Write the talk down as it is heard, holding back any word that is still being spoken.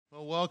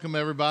Well, welcome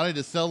everybody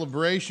to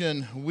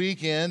Celebration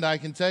Weekend. I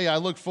can tell you, I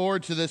look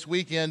forward to this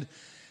weekend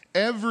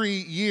every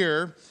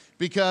year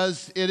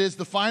because it is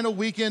the final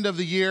weekend of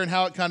the year, and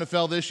how it kind of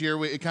fell this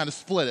year, it kind of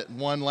split it.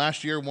 One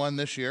last year, one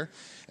this year.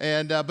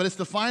 But it's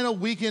the final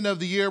weekend of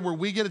the year where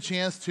we get a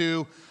chance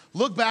to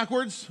look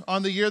backwards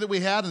on the year that we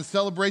had and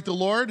celebrate the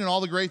Lord and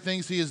all the great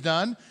things He has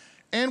done.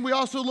 And we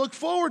also look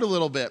forward a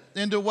little bit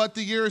into what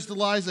the year that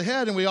lies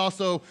ahead, and we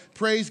also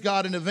praise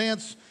God in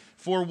advance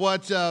for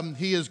what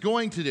He is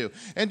going to do.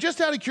 And just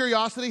out of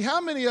curiosity,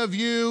 how many of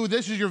you,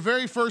 this is your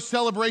very first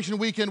celebration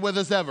weekend with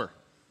us ever?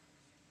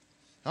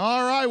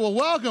 All right, well,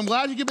 welcome.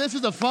 Glad you came. This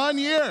is a fun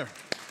year.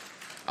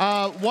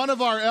 One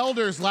of our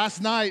elders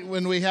last night,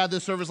 when we had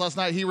this service last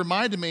night, he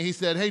reminded me, he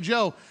said, "Hey,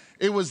 Joe,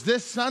 it was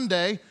this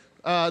Sunday,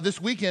 this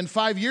weekend,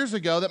 5 years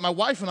ago, that my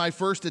wife and I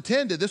first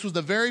attended. This was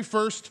the very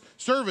first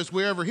service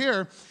we were ever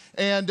here,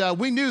 and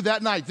we knew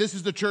that night this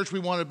is the church we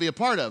wanted to be a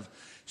part of."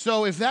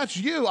 So if that's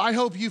you, I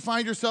hope you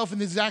find yourself in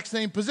the exact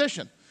same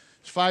position.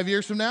 5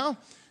 years from now,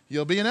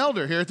 you'll be an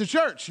elder here at the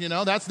church. You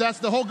know, that's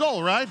the whole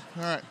goal, right?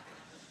 All right.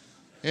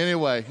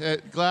 Anyway,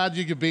 glad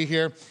you could be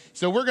here.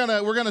 So we're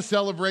gonna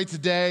celebrate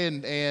today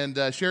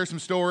and share some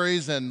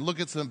stories and look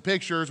at some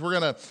pictures. There's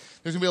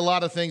gonna be a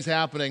lot of things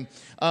happening.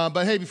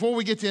 But hey, before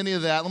we get to any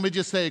of that, let me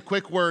just say a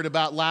quick word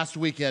about last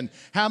weekend.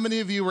 How many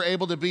of you were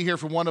able to be here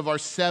for one of our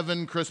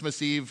 7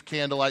 Christmas Eve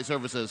candlelight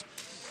services?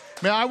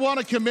 Man, I want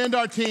to commend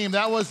our team.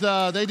 That was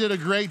they did a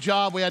great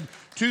job. We had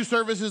 2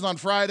 services on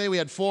Friday. We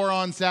had 4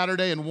 on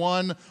Saturday and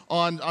 1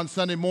 on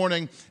Sunday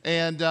morning.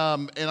 And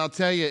I'll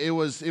tell you, it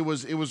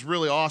was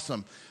really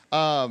awesome.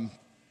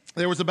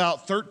 There was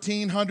about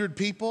 1,300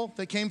 people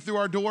that came through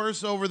our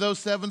doors over those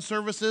 7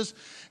 services,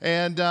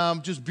 and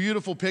just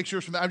beautiful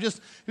pictures from that. It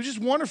was just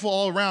wonderful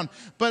all around.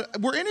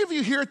 But were any of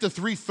you here at the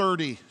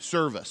 3:30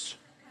 service?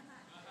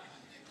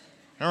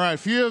 All right, a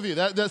few of you.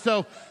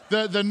 So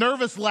the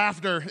nervous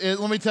laughter,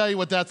 let me tell you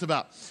what that's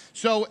about.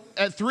 So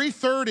at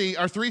 3:30,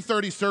 our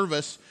 3:30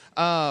 service,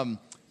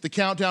 the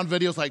countdown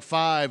video is like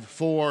 5,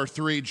 4,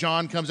 3.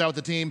 John comes out with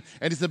the team,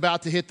 and he's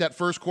about to hit that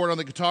first chord on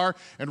the guitar.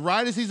 And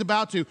right as he's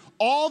about to,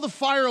 all the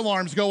fire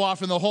alarms go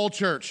off in the whole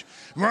church.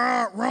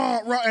 Rah, rah,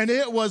 rah, and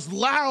it was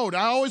loud.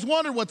 I always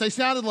wondered what they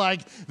sounded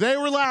like. They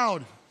were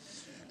loud.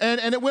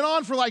 And it went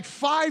on for like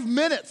 5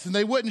 minutes, and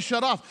they wouldn't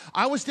shut off.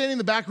 I was standing in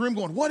the back room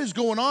going, what is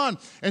going on?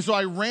 And so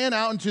I ran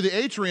out into the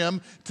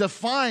atrium to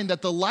find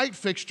that the light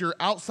fixture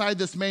outside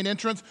this main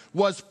entrance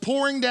was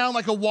pouring down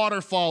like a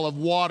waterfall of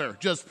water,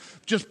 just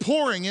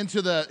pouring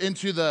into the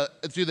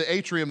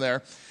atrium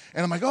there.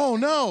 And I'm like, oh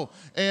no.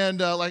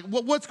 And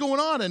what's going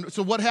on? And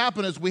so what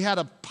happened is we had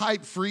a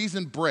pipe freeze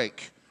and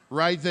break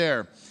right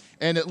there.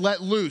 And it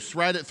let loose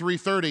right at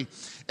 3:30.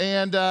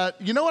 And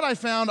you know what I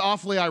found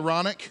awfully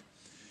ironic?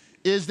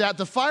 Is that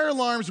the fire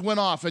alarms went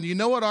off, and you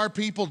know what our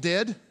people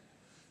did?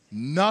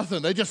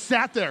 Nothing. They just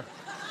sat there.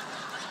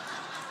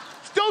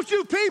 Don't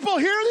you people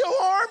hear the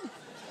alarm?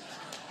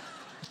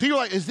 People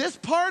are like, is this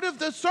part of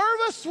the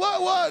service?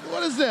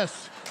 What is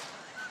this?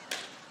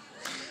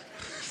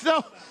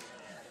 So,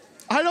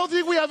 I don't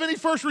think we have any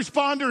first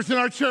responders in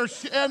our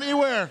church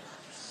anywhere.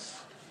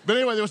 But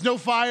anyway, there was no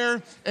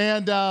fire,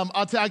 and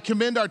I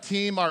commend our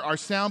team. Our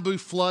sound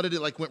booth flooded.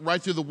 It went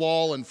right through the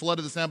wall and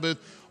flooded the sound booth.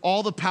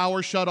 All the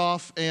power shut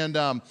off,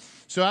 and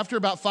so after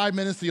about 5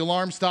 minutes, the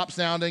alarm stopped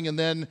sounding, and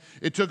then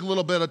it took a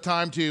little bit of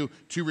time to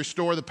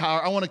restore the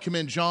power. I want to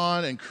commend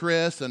John and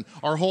Chris and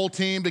our whole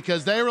team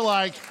because they were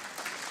like,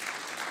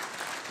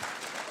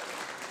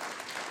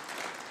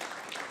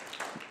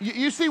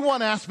 you see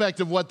one aspect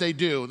of what they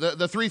do.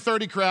 The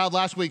 3:30 crowd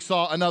last week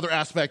saw another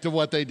aspect of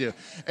what they do,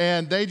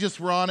 and they just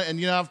were on it. And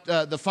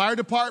the fire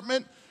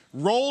department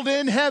rolled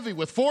in heavy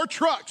with 4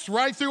 trucks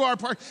right through our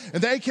park.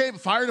 And they came,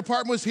 fire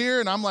department was here,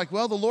 and I'm like,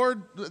 well, the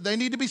Lord, they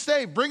need to be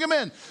saved. Bring them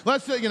in.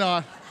 Let's,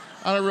 I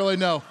don't really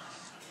know.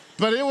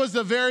 But it was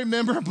a very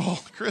memorable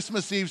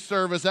Christmas Eve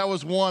service. That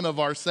was one of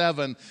our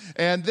 7.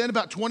 And then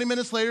about 20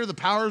 minutes later, the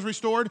power was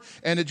restored,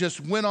 and it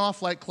just went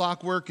off like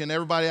clockwork, and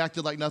everybody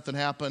acted like nothing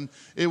happened.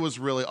 It was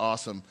really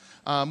awesome.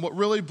 What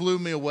really blew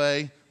me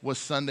away was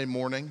Sunday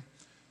morning.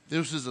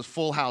 This is a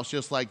full house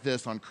just like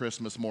this on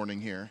Christmas morning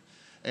here.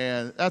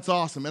 And that's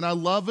awesome. And I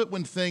love it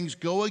when things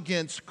go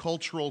against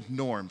cultural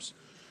norms.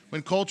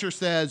 When culture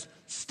says,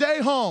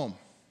 stay home.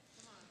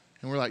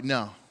 And we're like,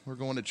 no, we're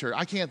going to church.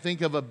 I can't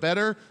think of a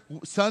better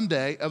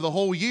Sunday of the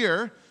whole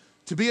year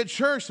to be at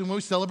church than when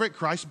we celebrate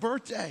Christ's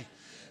birthday.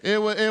 It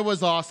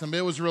was awesome.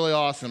 It was really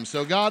awesome.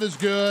 So God is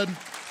good.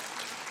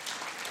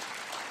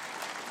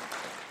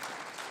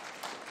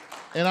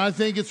 And I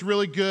think it's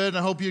really good, and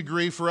I hope you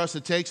agree, for us to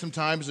take some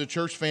time as a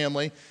church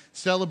family,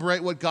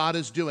 celebrate what God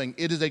is doing.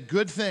 It is a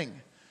good thing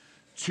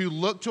to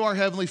look to our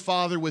Heavenly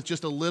Father with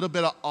just a little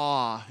bit of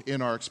awe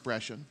in our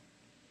expression.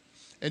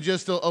 And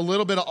just a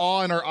little bit of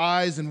awe in our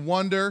eyes and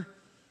wonder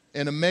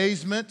and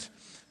amazement,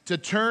 to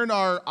turn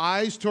our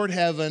eyes toward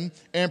heaven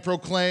and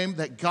proclaim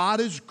that God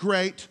is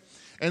great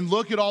and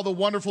look at all the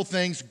wonderful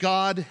things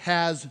God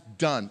has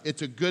done.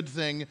 It's a good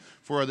thing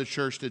for the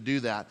church to do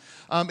that.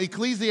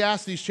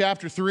 Ecclesiastes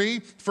chapter 3,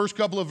 first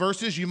couple of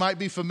verses, you might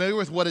be familiar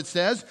with what it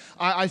says.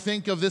 I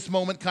think of this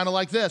moment kind of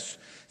like this.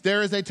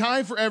 There is a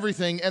time for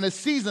everything and a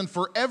season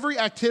for every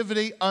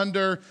activity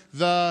under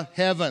the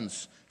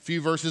heavens. A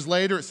few verses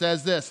later, it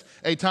says this: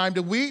 a time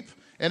to weep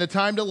and a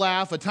time to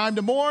laugh, a time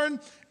to mourn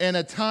and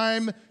a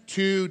time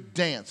to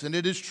dance. And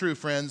it is true,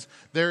 friends.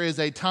 There is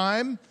a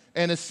time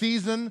and a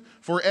season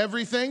for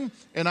everything.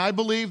 And I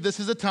believe this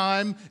is a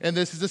time and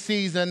this is a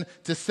season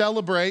to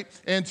celebrate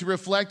and to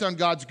reflect on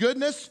God's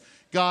goodness,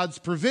 God's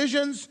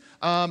provisions,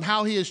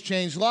 how he has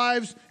changed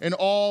lives, and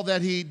all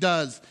that he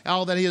does,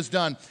 all that he has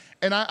done.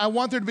 And I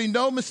want there to be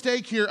no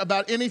mistake here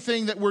about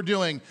anything that we're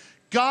doing.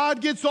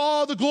 God gets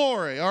all the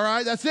glory, all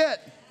right? That's it.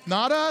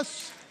 Not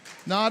us.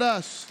 Not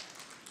us.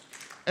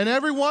 And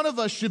every one of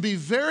us should be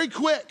very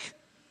quick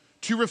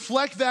to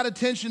reflect that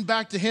attention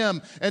back to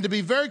him and to be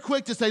very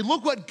quick to say,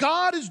 look what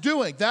God is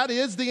doing. That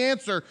is the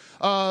answer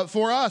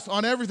for us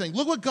on everything.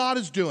 Look what God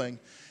is doing.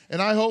 And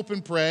I hope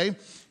and pray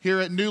here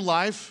at New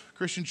Life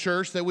Christian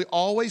Church that we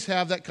always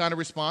have that kind of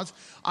response.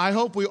 I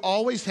hope we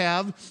always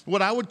have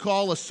what I would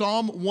call a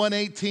Psalm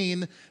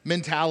 118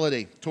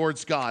 mentality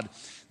towards God.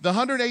 The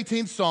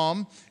 118th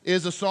Psalm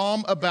is a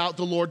psalm about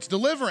the Lord's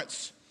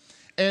deliverance.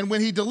 And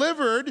when he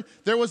delivered,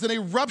 there was an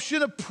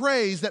eruption of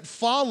praise that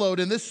followed,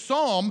 and this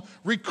psalm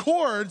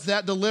records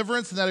that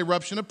deliverance and that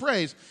eruption of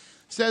praise.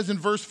 It says in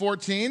verse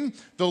 14,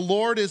 "The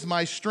Lord is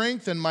my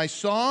strength and my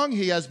song.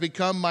 He has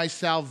become my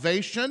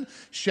salvation.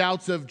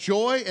 Shouts of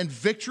joy and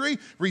victory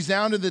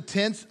resound in the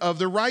tents of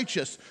the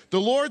righteous.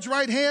 The Lord's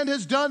right hand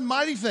has done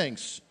mighty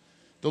things.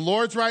 The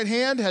Lord's right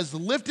hand has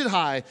lifted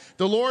high.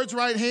 The Lord's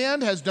right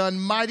hand has done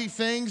mighty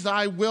things.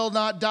 I will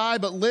not die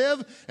but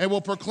live and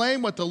will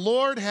proclaim what the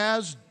Lord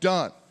has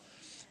done."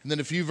 And then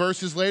a few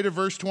verses later,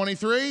 verse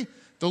 23,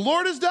 "The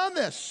Lord has done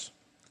this,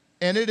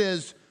 and it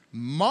is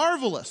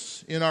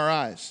marvelous in our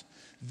eyes.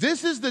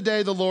 This is the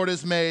day the Lord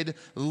has made.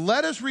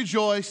 Let us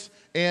rejoice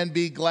and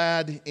be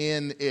glad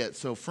in it."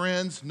 So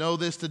friends, know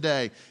this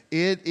today.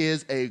 It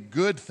is a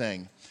good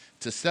thing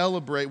to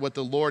celebrate what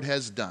the Lord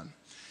has done.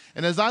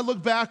 And as I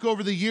look back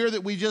over the year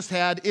that we just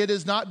had, it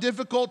is not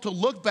difficult to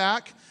look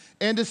back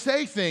and to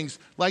say things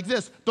like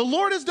this: the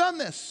Lord has done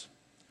this.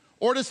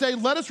 Or to say,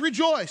 let us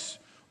rejoice.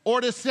 Or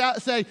to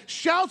say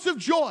shouts of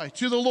joy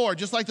to the Lord,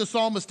 just like the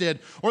psalmist did.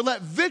 Or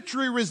let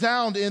victory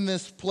resound in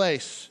this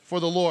place for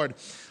the Lord.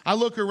 I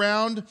look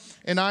around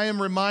and I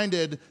am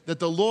reminded that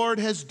the Lord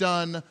has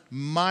done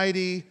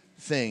mighty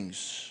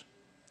things.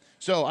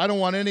 So I don't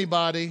want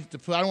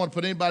to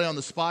put anybody on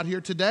the spot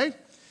here today.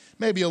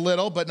 Maybe a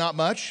little, but not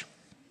much.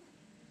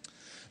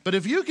 But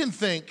if you can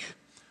think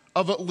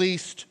of at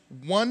least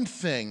one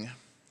thing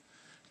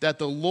that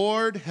the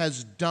Lord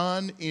has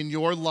done in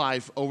your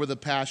life over the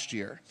past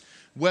year,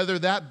 whether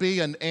that be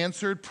an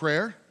answered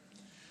prayer,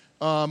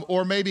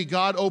 or maybe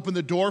God opened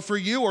the door for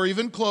you or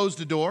even closed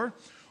the door,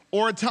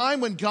 or a time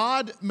when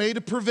God made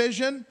a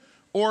provision,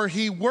 or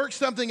he worked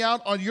something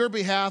out on your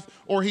behalf,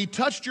 or he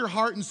touched your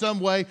heart in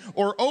some way,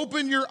 or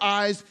opened your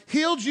eyes,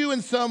 healed you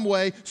in some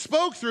way,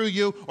 spoke through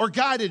you, or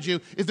guided you.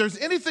 If there's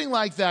anything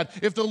like that,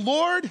 if the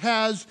Lord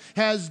has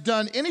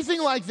done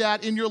anything like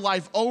that in your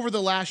life over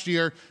the last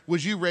year,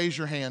 would you raise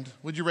your hand?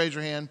 Would you raise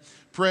your hand?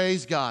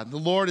 Praise God. The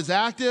Lord is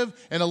active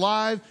and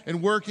alive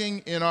and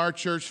working in our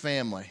church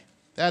family.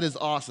 That is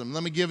awesome.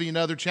 Let me give you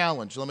another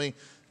challenge. Let me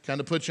kind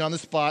of put you on the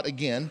spot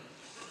again.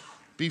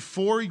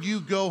 Before you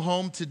go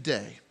home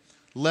today,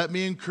 let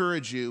me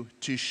encourage you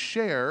to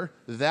share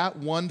that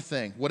one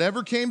thing.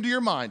 Whatever came to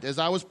your mind as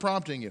I was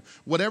prompting you,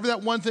 whatever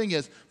that one thing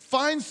is,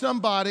 find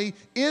somebody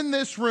in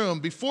this room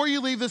before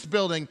you leave this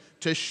building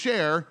to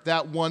share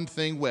that one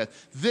thing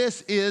with.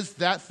 This is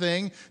that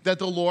thing that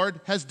the Lord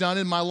has done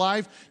in my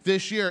life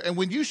this year. And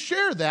when you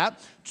share that,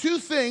 two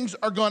things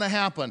are going to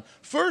happen.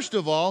 First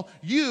of all,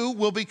 you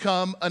will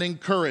become an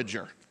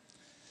encourager.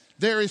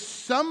 There is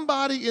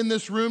somebody in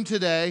this room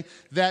today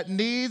that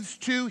needs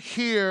to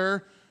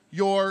hear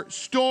your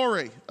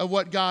story of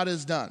what God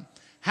has done.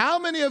 How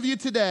many of you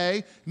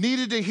today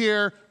needed to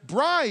hear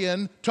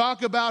Brian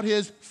talk about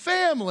his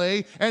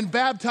family and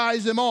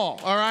baptize them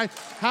all right?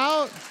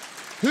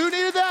 Who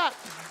needed that?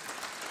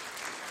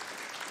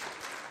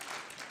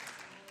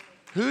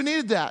 Who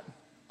needed that?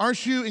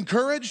 Aren't you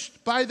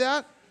encouraged by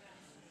that?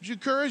 Aren't you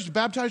encouraged to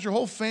baptize your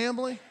whole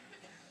family?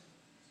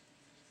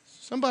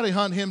 Somebody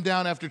hunt him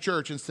down after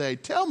church and say,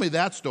 tell me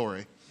that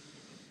story.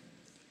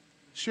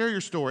 Share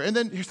your story. And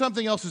then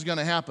something else is going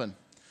to happen.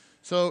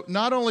 So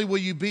not only will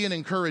you be an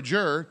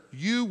encourager,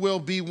 you will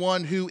be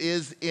one who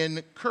is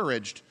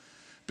encouraged.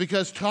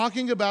 Because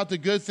talking about the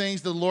good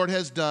things the Lord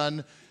has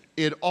done,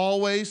 it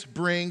always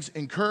brings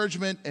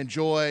encouragement and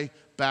joy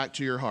back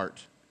to your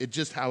heart. It's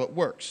just how it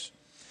works.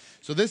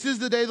 So this is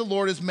the day the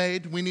Lord has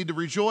made. We need to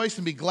rejoice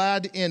and be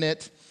glad in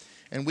it.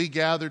 And we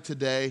gather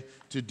today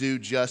to do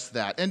just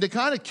that. And to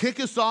kind of kick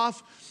us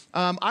off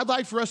I'd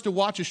like for us to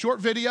watch a short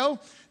video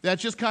that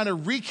just kind of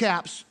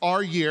recaps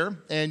our year.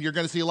 And you're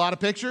going to see a lot of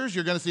pictures.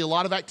 You're going to see a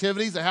lot of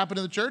activities that happen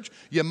in the church.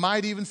 You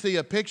might even see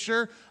a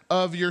picture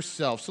of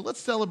yourself. So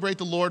let's celebrate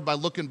the Lord by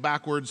looking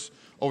backwards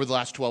over the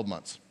last 12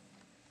 months.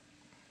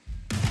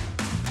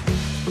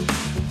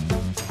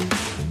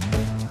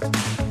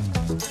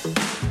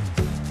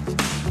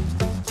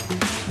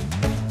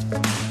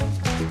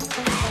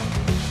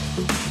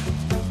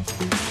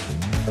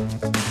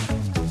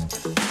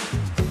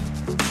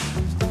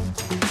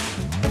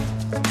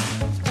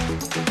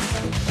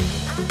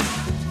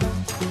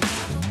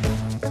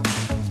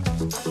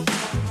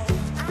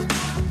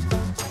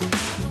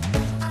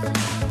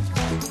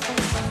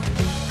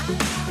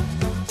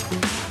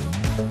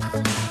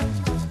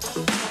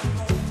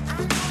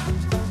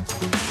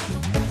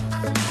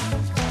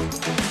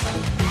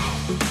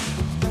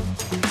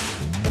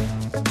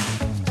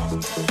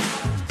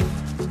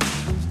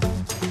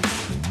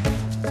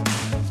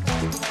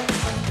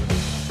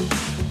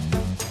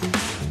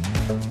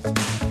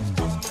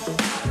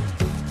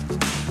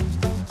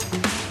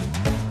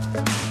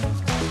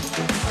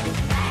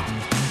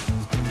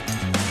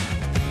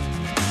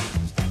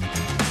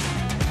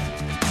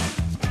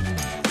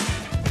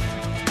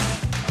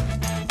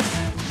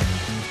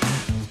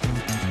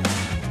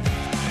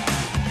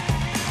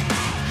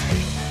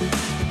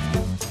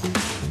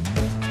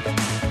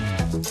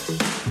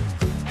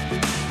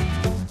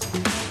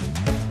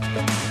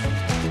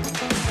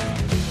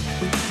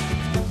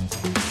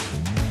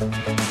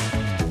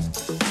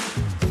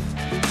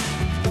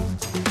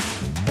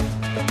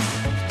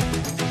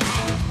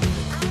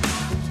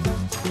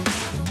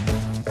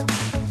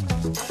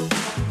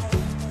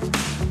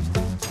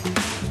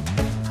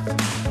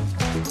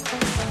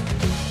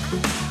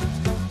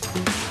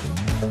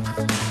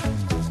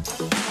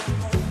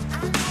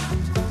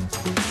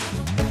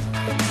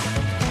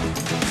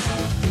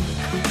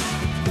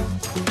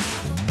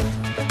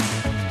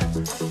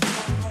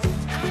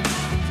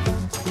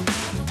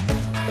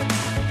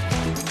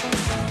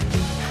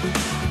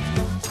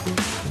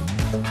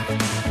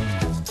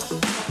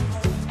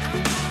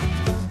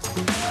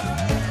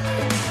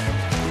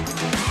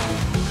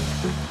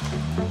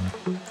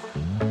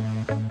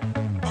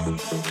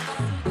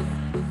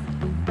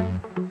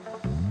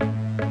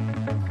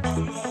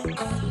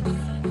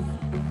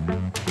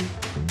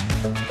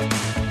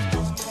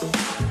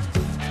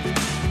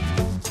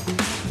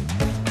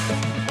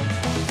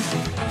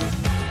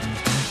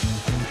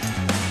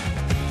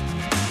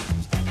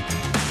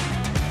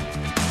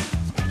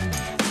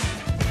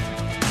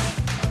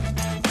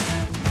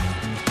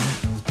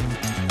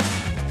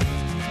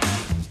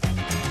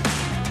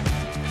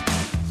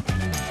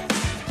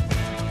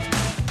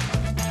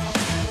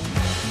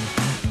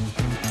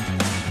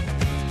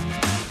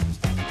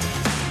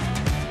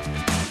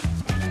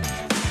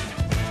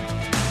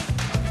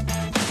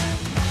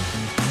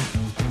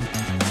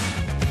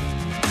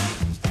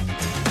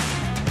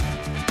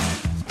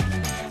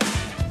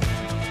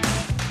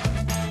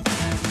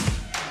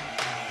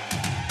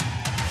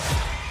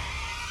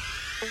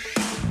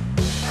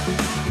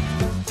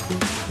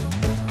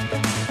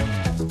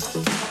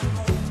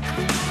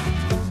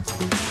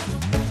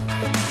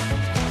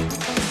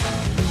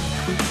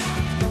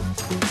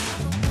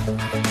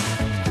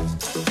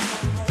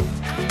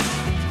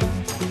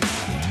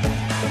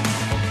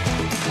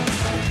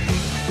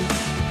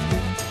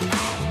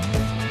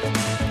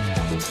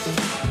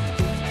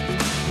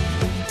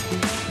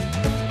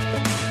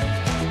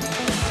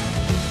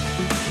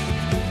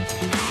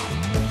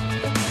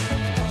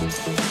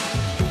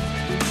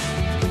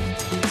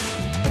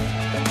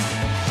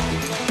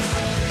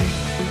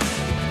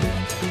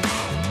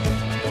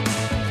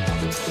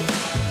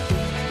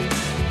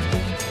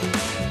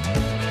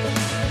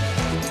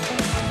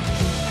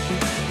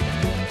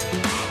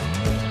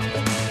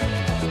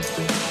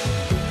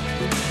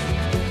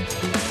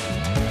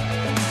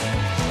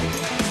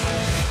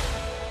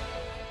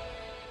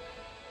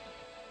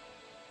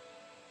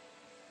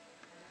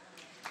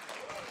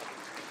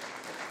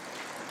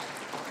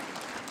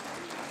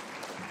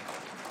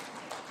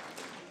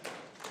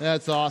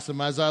 That's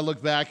awesome. As I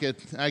look back,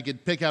 I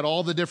could pick out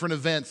all the different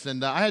events,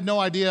 and I had no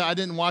idea. I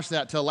didn't watch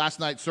that till last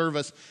night's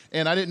service,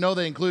 and I didn't know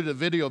they included a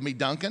video of me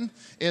dunking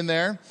in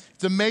there.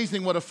 It's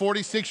amazing what a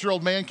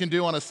 46-year-old man can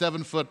do on a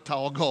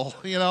 7-foot-tall goal,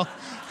 you know?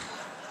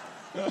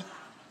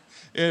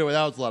 Anyway,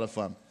 that was a lot of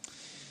fun.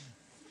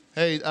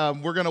 Hey,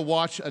 we're going to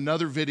watch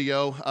another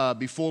video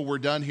before we're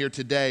done here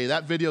today.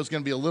 That video is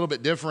going to be a little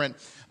bit different.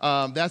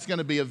 That's going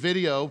to be a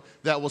video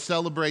that will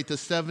celebrate the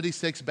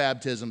 76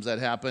 baptisms that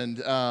happened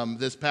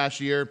this past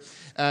year,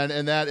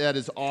 and that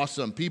is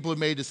awesome. People have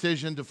made a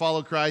decision to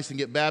follow Christ and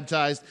get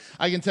baptized.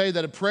 I can tell you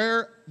that a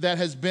prayer that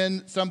has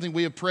been something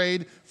we have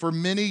prayed for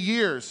many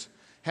years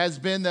has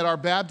been that our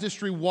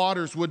baptistry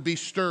waters would be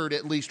stirred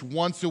at least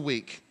once a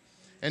week.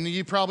 And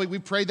we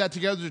prayed that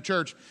together as a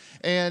church.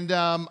 And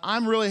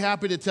I'm really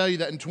happy to tell you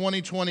that in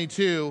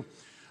 2022,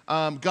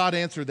 God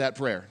answered that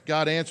prayer.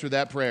 God answered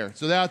that prayer.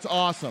 So that's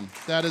awesome.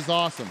 That is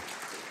awesome.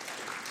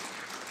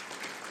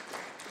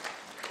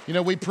 You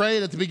know, we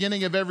prayed at the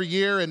beginning of every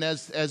year, and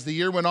as the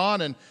year went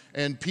on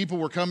and people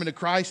were coming to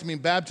Christ, being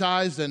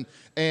baptized, and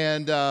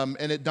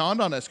it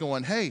dawned on us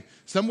going, hey,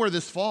 somewhere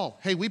this fall,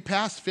 hey, we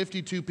passed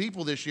 52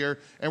 people this year,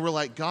 and we're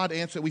like, God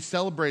answered. We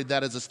celebrated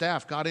that as a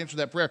staff. God answered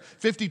that prayer.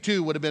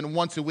 52 would have been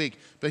once a week,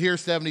 but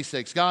here's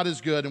 76. God is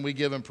good, and we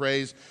give him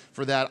praise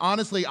for that.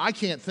 Honestly, I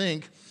can't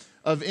think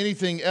of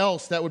anything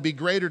else that would be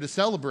greater to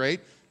celebrate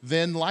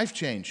than life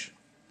change.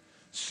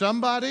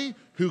 Somebody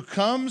who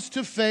comes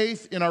to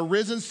faith in our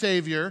risen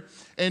Savior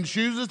and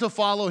chooses to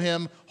follow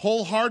him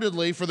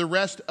wholeheartedly for the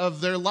rest of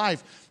their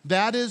life.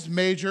 That is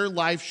major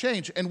life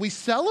change. And we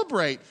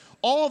celebrate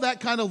all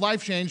that kind of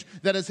life change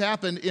that has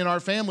happened in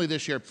our family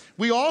this year.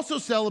 We also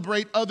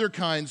celebrate other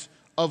kinds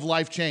of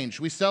life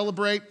change. We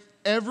celebrate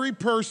every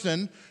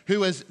person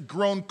who has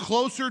grown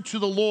closer to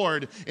the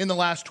Lord in the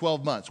last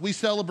 12 months. We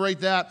celebrate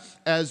that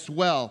as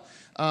well.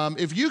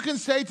 If you can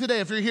say today,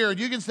 if you're here, and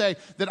you can say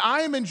that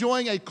I am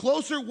enjoying a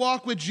closer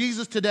walk with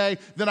Jesus today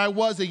than I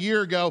was a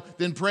year ago,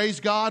 then praise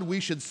God, we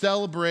should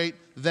celebrate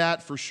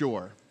that for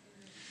sure.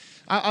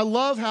 I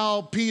love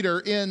how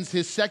Peter ends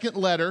his second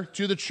letter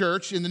to the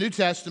church in the New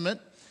Testament.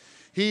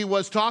 He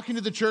was talking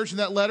to the church in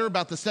that letter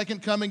about the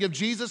second coming of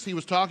Jesus. He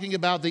was talking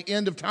about the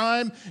end of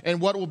time and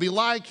what it will be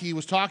like. He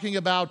was talking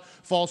about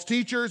false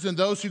teachers and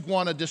those who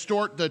want to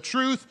distort the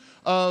truth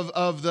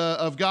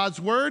of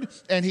God's word.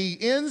 And he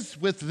ends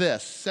with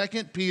this,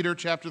 2 Peter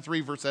chapter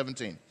 3, verse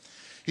 17.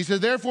 He said,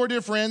 therefore,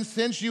 dear friends,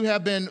 since you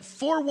have been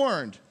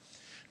forewarned,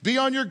 be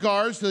on your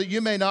guard so that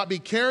you may not be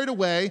carried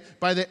away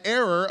by the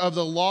error of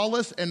the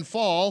lawless and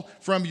fall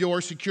from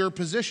your secure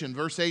position.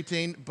 Verse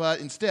 18,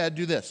 but instead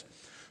do this.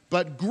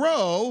 But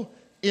grow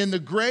in the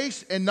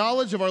grace and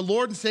knowledge of our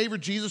Lord and Savior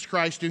Jesus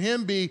Christ. To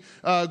him be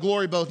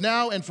glory both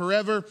now and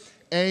forever.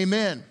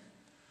 Amen.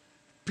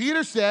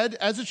 Peter said,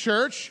 as a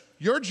church,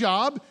 your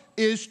job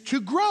is to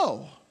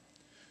grow.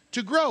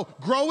 To grow.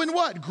 Grow in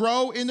what?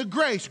 Grow in the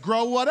grace.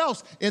 Grow what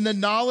else? In the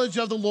knowledge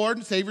of the Lord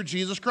and Savior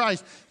Jesus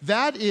Christ.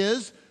 That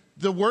is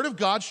the word of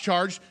God's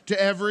charge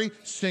to every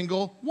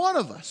single one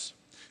of us.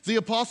 The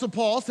Apostle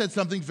Paul said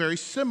something very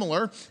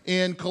similar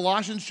in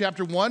Colossians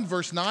chapter 1,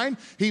 verse 9.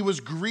 He was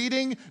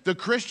greeting the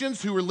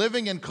Christians who were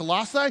living in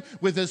Colossae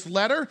with this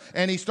letter,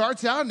 and he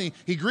starts out and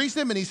he greets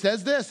them, and he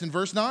says this in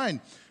verse 9.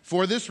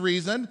 For this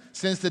reason,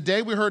 since the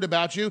day we heard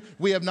about you,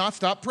 we have not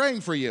stopped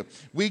praying for you.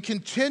 We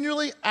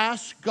continually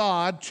ask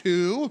God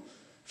to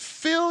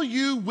fill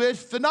you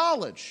with the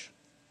knowledge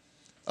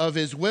of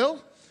his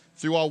will,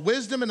 through all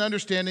wisdom and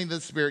understanding that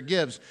the Spirit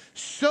gives,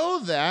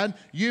 so that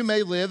you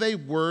may live a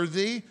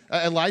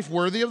life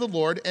worthy of the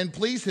Lord and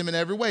please him in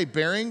every way,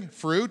 bearing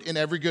fruit in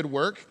every good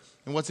work.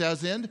 And what's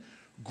that end?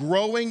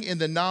 Growing in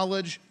the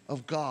knowledge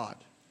of God.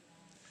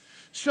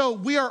 So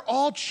we are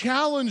all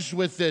challenged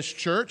with this,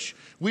 church.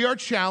 We are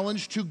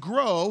challenged to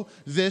grow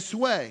this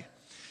way.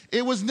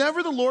 It was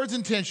never the Lord's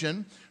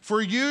intention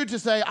for you to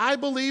say, I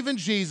believe in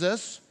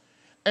Jesus,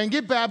 and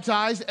get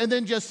baptized, and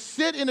then just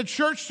sit in a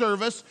church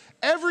service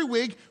every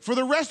week for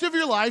the rest of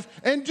your life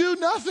and do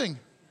nothing.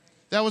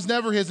 That was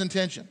never his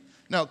intention.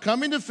 Now,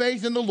 coming to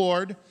faith in the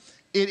Lord,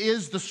 it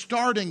is the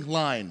starting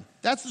line.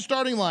 That's the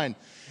starting line.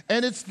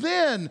 And it's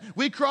then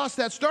we cross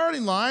that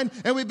starting line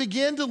and we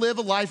begin to live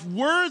a life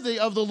worthy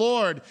of the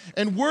Lord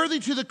and worthy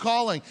to the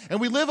calling.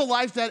 And we live a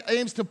life that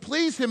aims to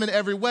please him in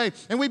every way.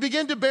 And we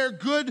begin to bear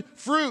good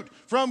fruit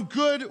from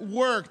good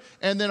work.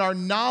 And then our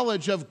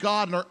knowledge of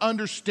God and our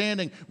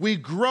understanding, we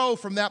grow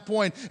from that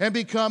point and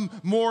become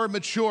more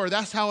mature.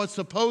 That's how it's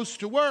supposed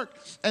to work.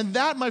 And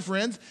that, my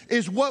friends,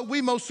 is what we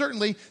most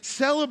certainly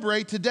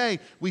celebrate today.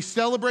 We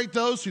celebrate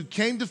those who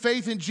came to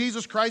faith in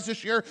Jesus Christ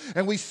this year,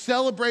 and we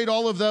celebrate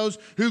all of those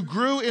who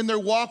grew in their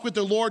walk with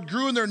the Lord,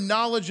 grew in their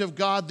knowledge of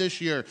God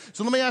this year.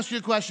 So let me ask you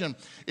a question.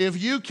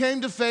 If you came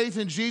to faith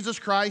in Jesus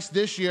Christ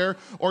this year,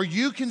 or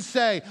you can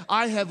say,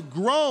 I have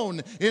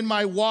grown in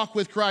my walk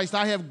with Christ,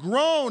 I have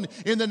grown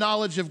in the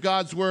knowledge of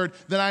God's word,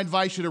 then I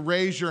invite you to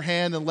raise your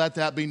hand and let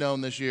that be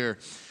known this year.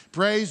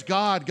 Praise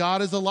God.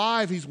 God is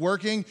alive. He's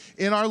working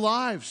in our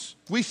lives.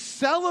 We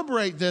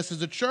celebrate this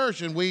as a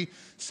church, and we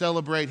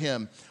celebrate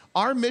him.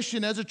 Our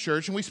mission as a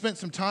church, and we spent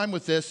some time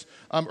with this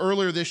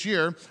earlier this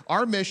year,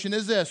 our mission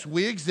is this.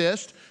 We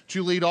exist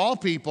to lead all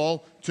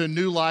people to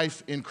new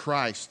life in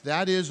Christ.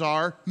 That is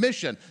our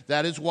mission.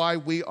 That is why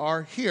we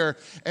are here.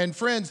 And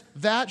friends,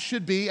 that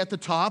should be at the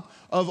top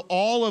of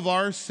all of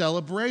our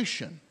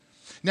celebration.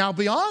 Now,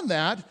 beyond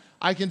that,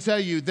 I can tell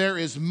you there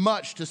is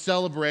much to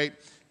celebrate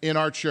in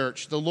our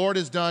church. The Lord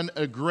has done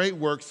a great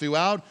work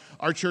throughout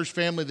our church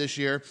family this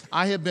year.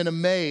 I have been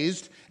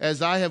amazed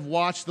as I have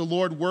watched the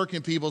Lord work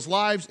in people's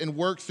lives and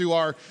work through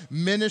our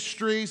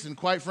ministries. And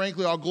quite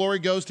frankly, all glory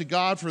goes to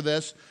God for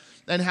this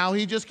and how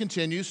he just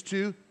continues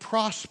to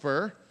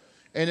prosper.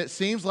 And it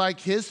seems like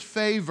his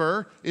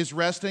favor is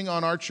resting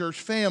on our church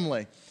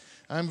family.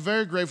 I'm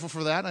very grateful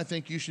for that, and I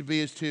think you should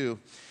be as too.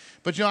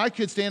 But I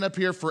could stand up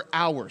here for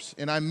hours,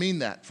 and I mean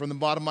that from the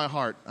bottom of my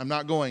heart. I'm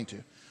not going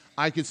to.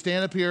 I could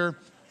stand up here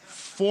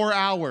 4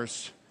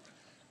 hours,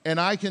 and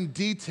I can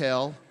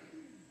detail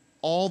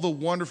all the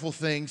wonderful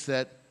things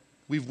that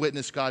we've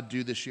witnessed God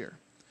do this year.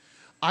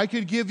 I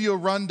could give you a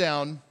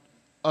rundown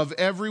of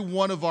every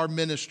one of our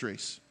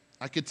ministries.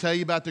 I could tell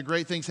you about the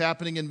great things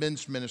happening in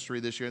men's ministry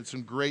this year, and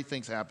some great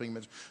things happening.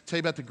 Tell you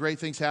about the great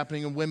things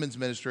happening in women's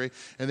ministry,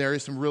 and there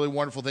is some really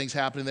wonderful things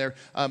happening there.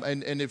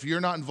 And if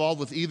you're not involved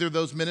with either of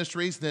those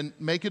ministries, then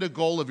make it a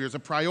goal of yours, a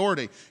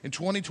priority. In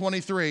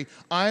 2023,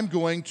 I'm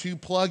going to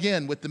plug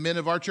in with the men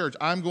of our church.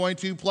 I'm going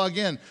to plug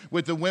in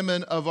with the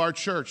women of our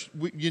church.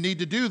 You need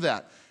to do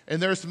that.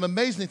 And there are some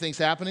amazing things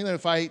happening that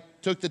if I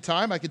took the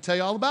time, I could tell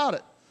you all about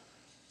it.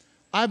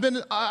 I've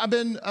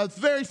been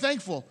very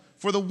thankful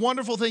for the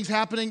wonderful things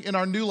happening in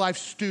our New Life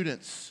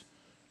students.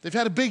 They've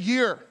had a big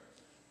year,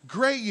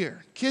 great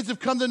year. Kids have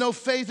come to know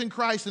faith in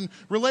Christ and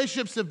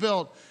relationships have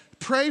built.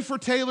 Pray for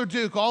Taylor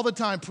Duke all the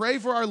time. Pray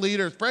for our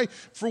leaders. Pray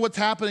for what's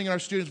happening in our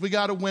students. We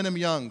got to win them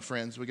young,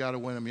 friends. We got to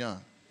win them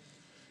young.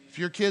 If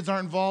your kids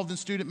aren't involved in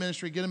student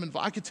ministry, get them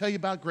involved. I could tell you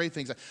about great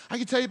things. I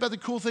could tell you about the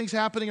cool things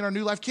happening in our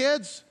New Life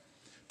kids.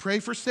 Pray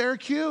for Sarah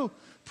Q.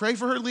 Pray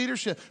for her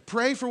leadership.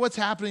 Pray for what's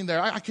happening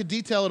there. I could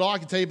detail it all. I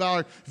could tell you about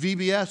our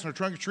VBS and our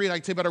trunk or treat. I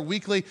could tell you about our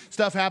weekly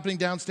stuff happening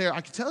downstairs. I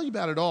could tell you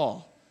about it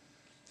all.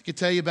 I could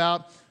tell you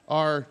about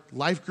our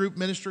life group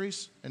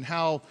ministries and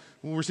how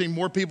we're seeing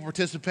more people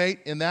participate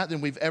in that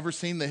than we've ever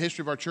seen in the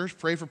history of our church.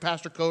 Pray for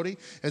Pastor Cody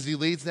as he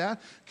leads that.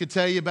 I could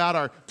tell you about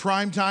our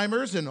prime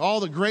timers and all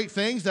the great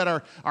things that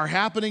are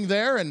happening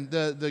there and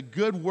the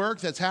good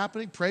work that's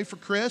happening. Pray for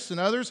Chris and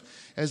others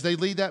as they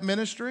lead that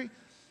ministry.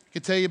 I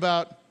could tell you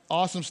about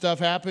awesome stuff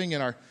happening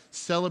in our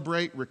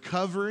Celebrate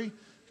Recovery.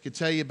 I could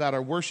tell you about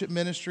our worship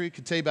ministry. I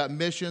could tell you about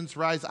missions,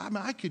 Rise.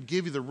 I could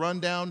give you the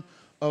rundown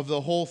of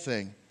the whole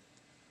thing.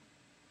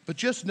 But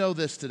just know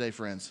this today,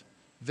 friends.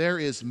 There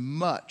is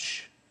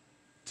much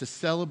to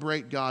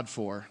celebrate God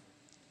for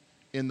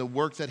in the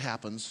work that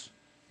happens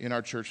in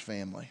our church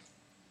family.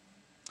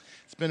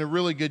 It's been a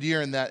really good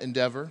year in that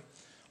endeavor.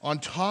 On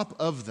top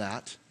of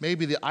that,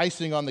 maybe the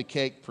icing on the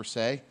cake per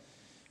se,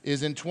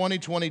 is in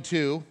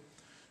 2022,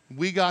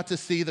 we got to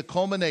see the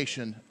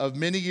culmination of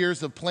many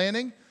years of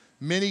planning,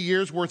 many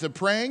years worth of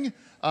praying,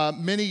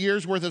 many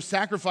years worth of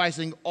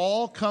sacrificing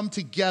all come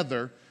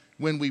together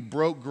when we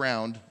broke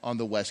ground on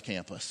the West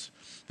Campus.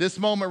 This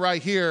moment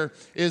right here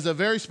is a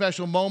very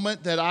special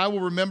moment that I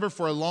will remember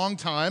for a long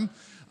time.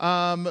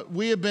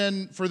 We have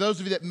been, for those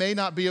of you that may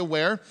not be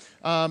aware,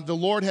 the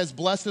Lord has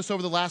blessed us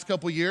over the last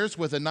couple years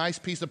with a nice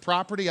piece of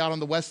property out on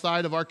the west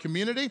side of our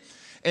community.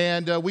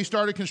 And we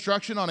started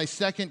construction on a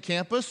second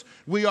campus.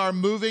 We are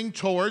moving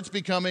towards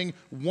becoming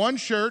one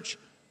church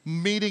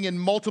meeting in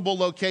multiple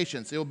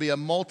locations. It will be a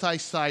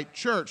multi-site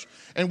church.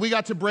 And we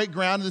got to break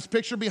ground. In this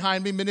picture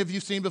behind me, many of you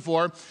have seen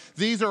before.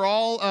 These are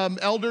all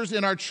elders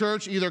in our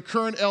church, either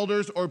current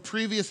elders or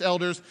previous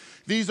elders.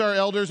 These are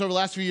elders over the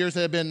last few years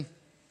that have been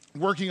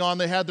working on,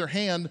 they had their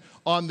hand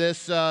on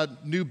this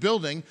new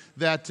building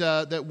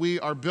that we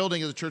are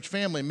building as a church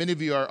family. Many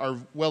of you are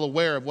well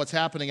aware of what's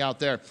happening out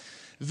there.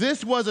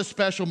 This was a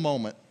special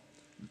moment.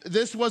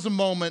 This was a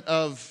moment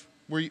of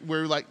where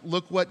we're like,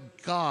 look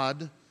what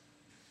God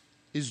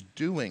is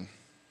doing.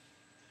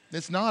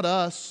 It's not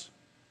us,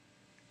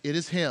 it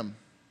is Him.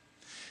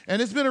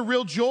 And it's been a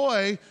real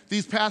joy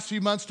these past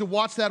few months to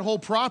watch that whole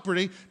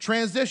property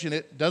transition.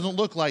 It doesn't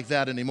look like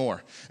that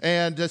anymore.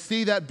 And to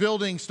see that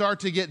building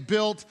start to get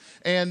built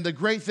and the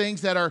great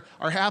things that are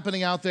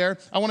happening out there.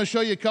 I want to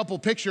show you a couple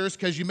pictures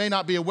because you may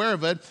not be aware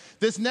of it.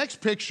 This next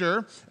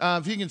picture,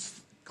 if you can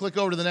click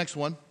over to the next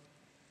one.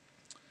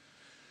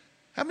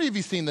 How many of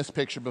you seen this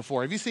picture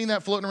before? Have you seen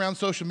that floating around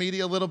social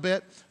media a little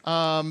bit?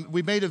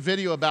 We made a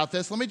video about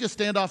this. Let me just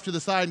stand off to the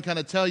side and kind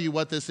of tell you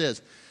what this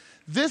is.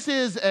 This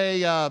is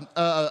a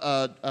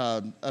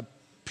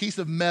piece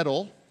of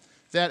metal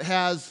that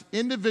has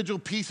individual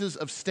pieces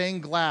of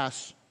stained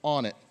glass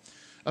on it.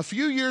 A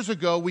few years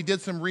ago, we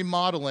did some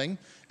remodeling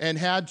and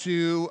had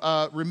to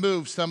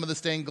remove some of the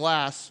stained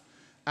glass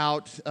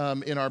out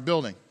in our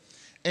building.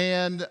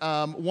 And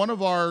one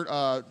of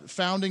our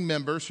founding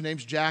members, her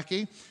name's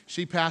Jackie,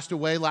 she passed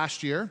away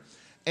last year.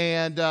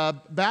 And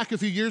back a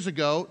few years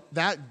ago,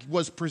 that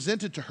was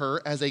presented to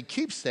her as a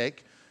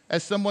keepsake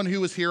as someone who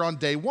was here on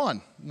day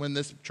one when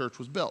this church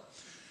was built.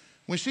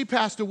 When she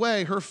passed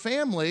away, her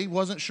family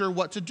wasn't sure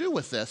what to do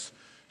with this,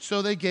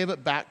 so they gave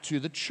it back to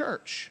the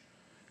church.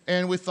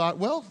 And we thought,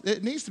 well,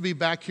 it needs to be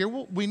back here.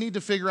 Well, we need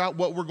to figure out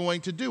what we're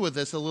going to do with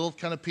this, a little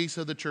kind of piece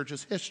of the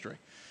church's history.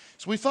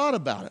 So we thought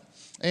about it,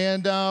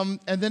 and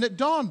then it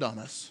dawned on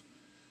us.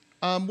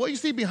 What you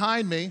see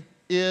behind me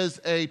is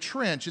a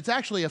trench. It's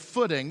actually a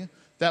footing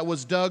that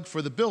was dug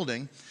for the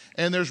building,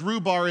 and there's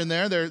rebar in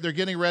there. They're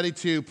getting ready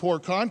to pour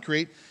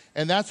concrete,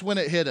 and that's when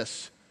it hit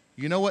us.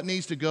 You know what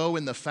needs to go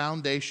in the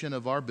foundation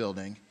of our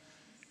building?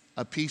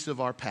 A piece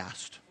of our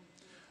past.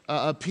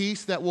 A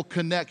piece that will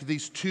connect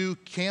these two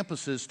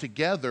campuses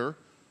together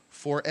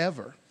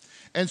forever.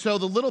 And so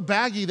the little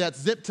baggie that's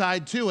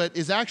zip-tied to it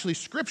is actually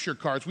scripture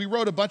cards. We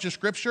wrote a bunch of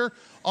scripture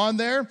on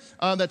there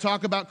that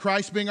talk about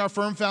Christ being our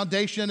firm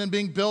foundation and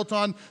being built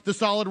on the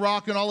solid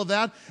rock and all of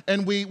that.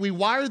 And we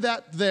wired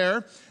that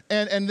there,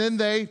 and then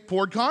they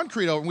poured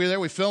concrete over. We were there,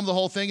 we filmed the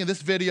whole thing, and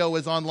this video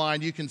is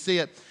online. You can see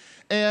it.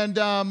 And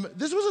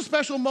this was a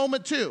special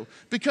moment too,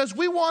 because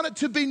we want it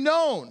to be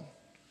known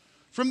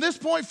from this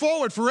point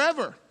forward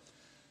forever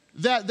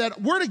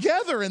that we're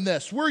together in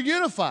this, we're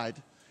unified,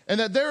 and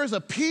that there is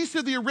a piece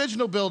of the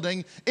original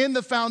building in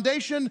the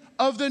foundation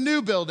of the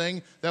new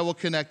building that will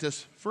connect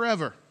us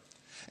forever.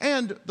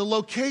 And the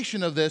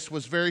location of this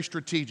was very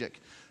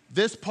strategic.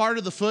 This part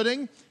of the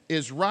footing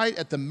is right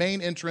at the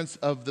main entrance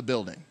of the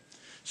building.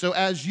 So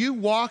as you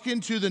walk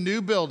into the new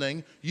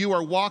building, you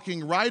are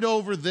walking right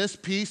over this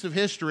piece of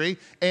history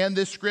and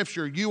this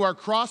scripture. You are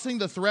crossing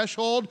the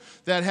threshold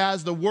that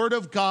has the Word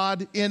of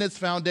God in its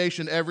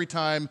foundation every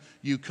time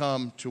you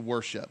come to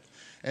worship.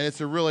 And it's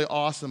a really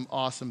awesome,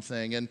 awesome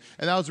thing. And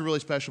that was a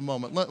really special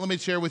moment. Let me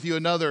share with you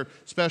another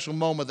special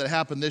moment that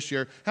happened this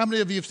year. How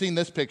many of you have seen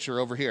this picture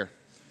over here?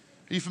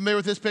 Are you familiar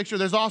with this picture?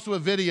 There's also a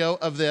video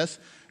of this.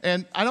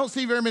 And I don't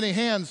see very many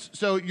hands,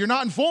 so you're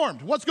not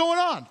informed. What's going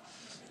on?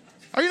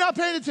 Are you not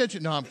paying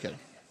attention? No, I'm kidding.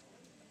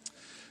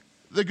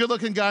 The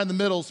good-looking guy in the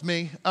middle is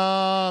me.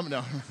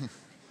 No.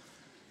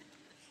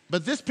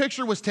 But this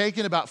picture was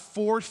taken about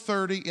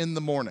 4:30 in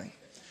the morning.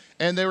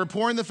 And they were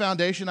pouring the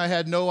foundation. I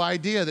had no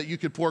idea that you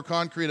could pour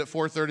concrete at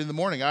 4:30 in the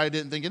morning. I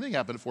didn't think anything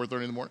happened at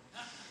 4:30 in the morning.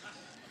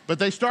 But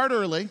they start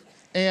early.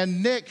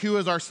 And Nick, who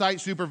is our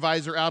site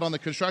supervisor out on the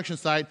construction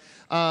site,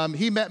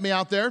 he met me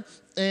out there.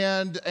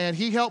 And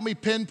he helped me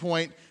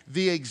pinpoint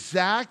the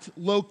exact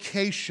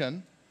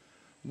location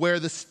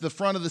where the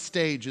front of the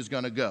stage is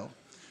going to go.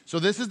 So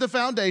this is the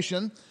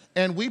foundation,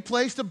 and we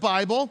placed a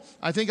Bible.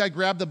 I think I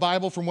grabbed the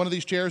Bible from one of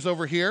these chairs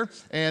over here,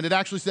 and it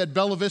actually said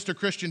Bella Vista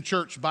Christian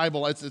Church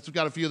Bible. It's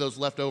got a few of those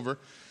left over.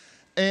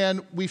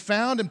 And we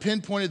found and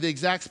pinpointed the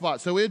exact spot.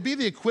 So it'd be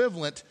the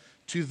equivalent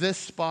to this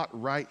spot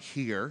right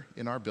here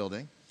in our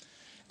building.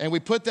 And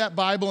we put that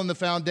Bible in the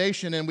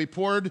foundation, and they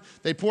poured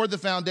the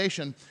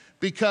foundation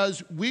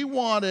because we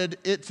wanted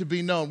it to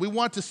be known. We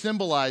want to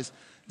symbolize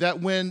that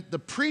when the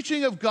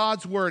preaching of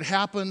God's word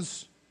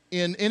happens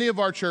in any of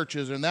our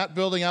churches, or in that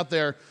building out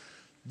there,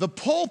 the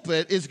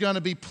pulpit is going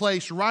to be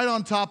placed right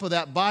on top of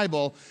that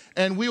Bible,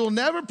 and we will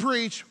never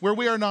preach where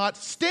we are not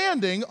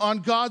standing on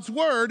God's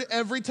word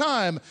every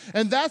time.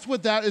 And that's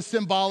what that is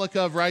symbolic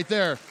of right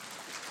there.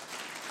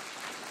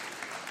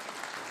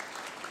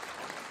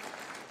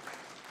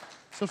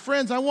 So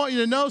friends, I want you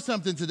to know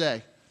something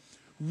today.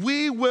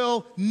 We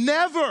will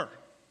never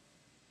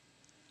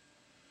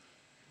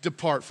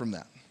depart from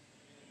that.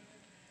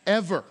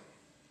 Ever.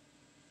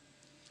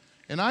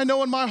 And I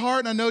know in my heart,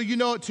 and I know you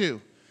know it too,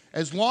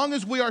 as long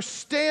as we are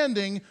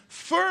standing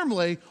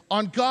firmly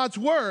on God's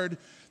word,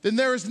 then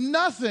there is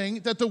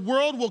nothing that the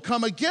world will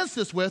come against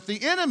us with. The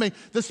enemy,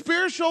 the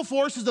spiritual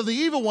forces of the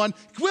evil one,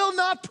 will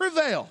not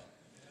prevail.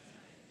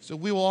 So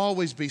we will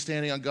always be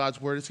standing on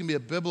God's word. It's going to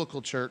be a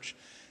biblical church.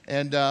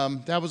 And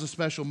that was a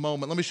special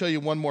moment. Let me show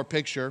you one more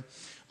picture.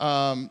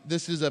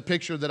 This is a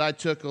picture that I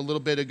took a little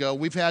bit ago.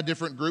 We've had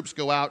different groups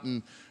go out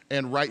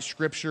and write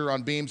scripture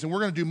on beams. And we're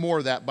going to do more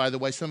of that, by the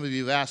way. Some of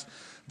you have asked.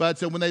 But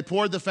when they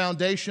poured the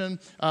foundation,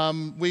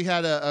 we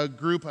had a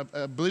group,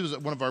 I believe it was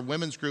one of our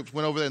women's groups,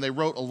 went over there and they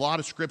wrote a lot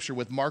of scripture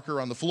with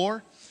marker on the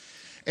floor.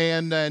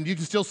 And you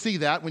can still see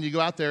that when you go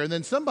out there. And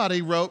then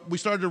somebody wrote, we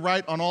started to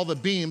write on all the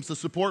beams, the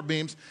support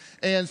beams.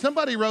 And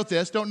somebody wrote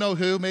this, don't know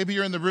who, maybe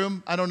you're in the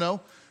room, I don't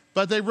know.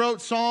 But they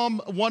wrote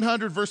Psalm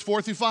 100, verse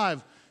 4 through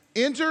 5.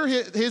 Enter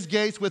his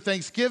gates with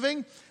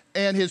thanksgiving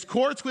and his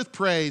courts with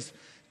praise.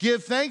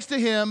 Give thanks to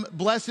him,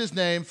 bless his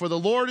name, for the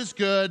Lord is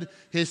good.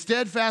 His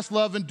steadfast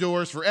love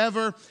endures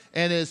forever,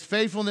 and his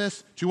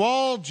faithfulness to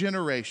all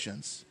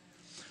generations.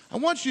 I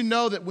want you to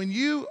know that when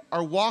you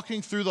are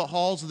walking through the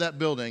halls of that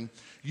building,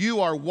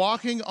 you are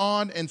walking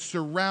on and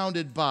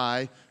surrounded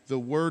by the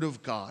Word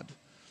of God,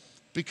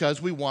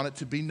 because we want it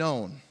to be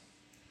known.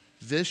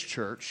 This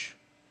church,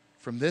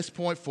 from this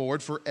point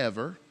forward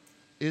forever,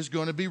 is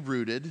going to be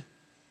rooted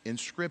in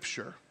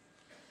Scripture.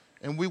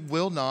 And we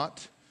will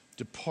not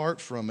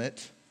depart from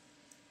it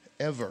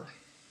ever.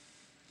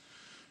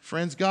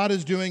 Friends, God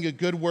is doing a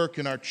good work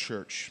in our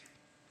church.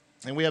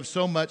 And we have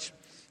so much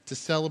to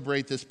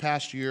celebrate this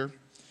past year.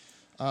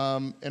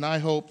 And I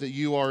hope that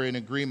you are in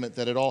agreement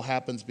that it all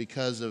happens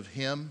because of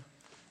Him,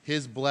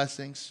 His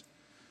blessings.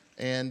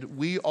 And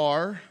we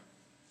are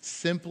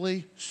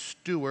simply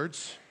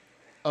stewards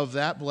of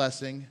that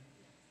blessing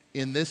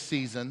in this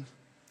season,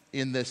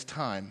 in this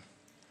time.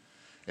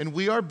 And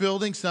we are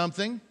building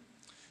something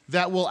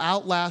that will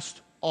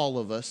outlast all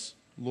of us,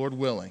 Lord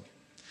willing.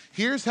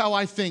 Here's how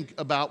I think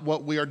about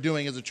what we are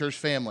doing as a church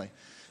family.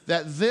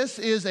 That this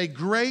is a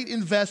great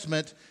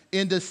investment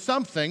into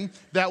something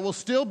that will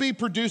still be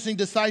producing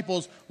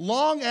disciples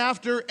long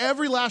after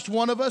every last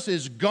one of us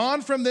is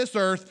gone from this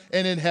earth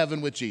and in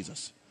heaven with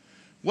Jesus.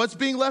 What's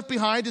being left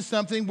behind is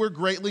something we're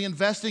greatly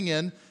investing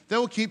in that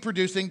will keep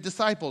producing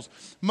disciples.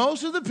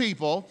 Most of the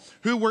people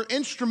who were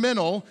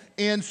instrumental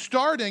in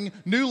starting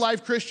New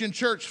Life Christian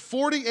Church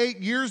 48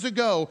 years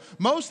ago,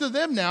 most of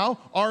them now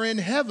are in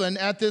heaven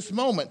at this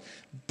moment.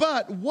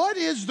 But what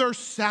is their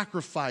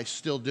sacrifice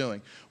still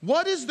doing?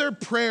 What is their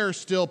prayer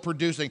still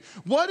producing?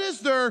 What is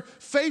their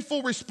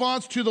faithful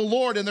response to the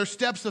Lord and their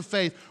steps of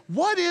faith?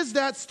 What is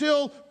that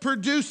still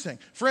producing?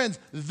 Friends,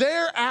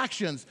 their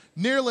actions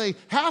nearly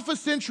half a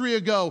century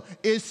ago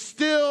is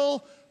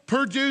still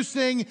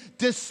producing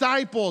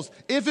disciples.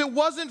 If it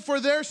wasn't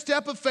for their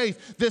step of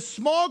faith, this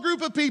small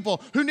group of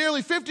people who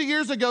nearly 50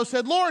 years ago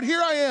said, Lord,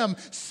 here I am,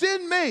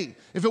 send me.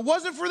 If it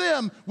wasn't for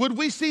them, would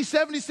we see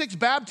 76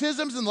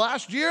 baptisms in the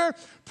last year?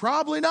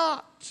 Probably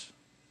not.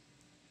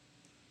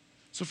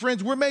 So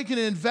friends, we're making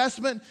an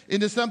investment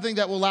into something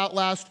that will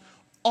outlast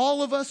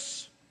all of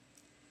us.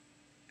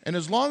 And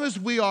as long as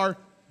we are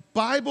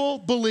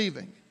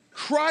Bible-believing,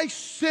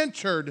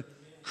 Christ-centered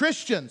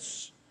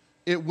Christians,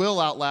 it will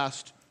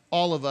outlast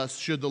all of us,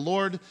 should the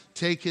Lord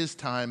take his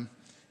time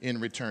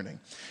in returning.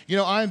 You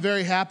know, I'm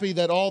very happy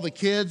that all the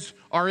kids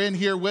are in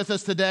here with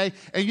us today.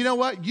 And you know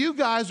what? You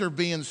guys are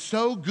being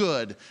so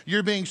good.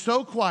 You're being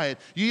so quiet.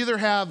 You either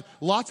have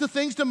lots of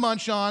things to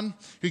munch on,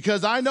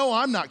 because I know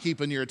I'm not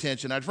keeping your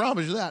attention. I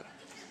promise you that.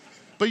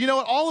 But you know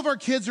what? All of our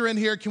kids are in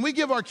here. Can we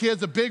give our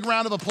kids a big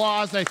round of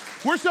applause? Say,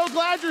 we're so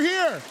glad you're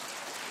here.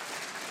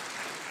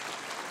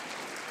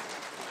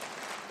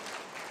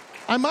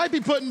 I might be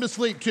putting them to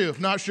sleep too,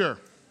 not sure.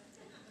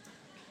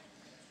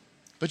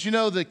 But you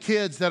know, the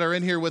kids that are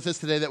in here with us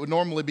today that would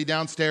normally be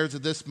downstairs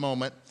at this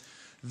moment,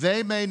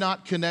 they may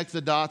not connect the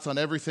dots on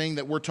everything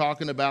that we're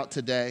talking about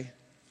today.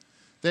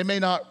 They may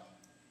not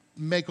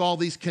make all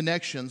these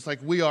connections like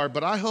we are,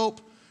 but I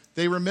hope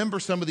they remember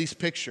some of these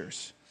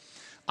pictures.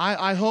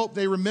 I hope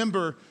they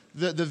remember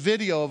the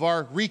video of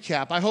our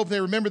recap. I hope they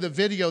remember the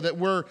video that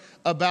we're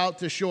about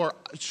to show.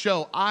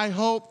 I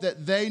hope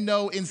that they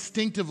know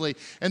instinctively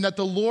and that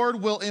the Lord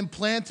will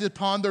implant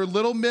upon their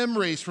little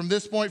memories from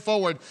this point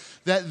forward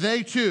that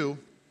they too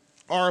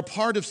are a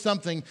part of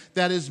something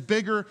that is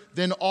bigger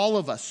than all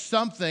of us,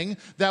 something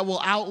that will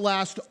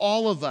outlast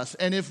all of us.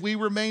 And if we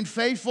remain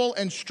faithful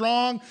and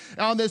strong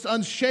on this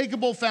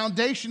unshakable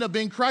foundation of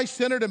being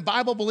Christ-centered and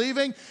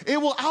Bible-believing, it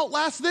will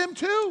outlast them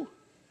too.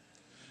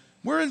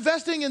 We're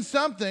investing in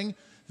something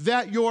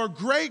that your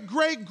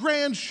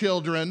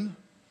great-great-grandchildren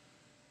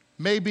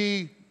may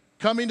be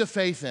coming to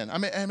faith in. I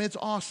mean, it's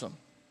awesome.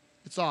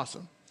 It's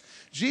awesome.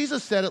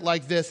 Jesus said it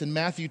like this in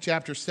Matthew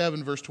chapter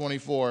 7, verse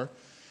 24.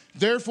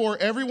 Therefore,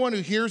 everyone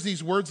who hears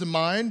these words of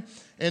mine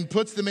and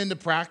puts them into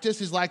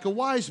practice is like a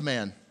wise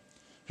man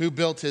who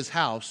built his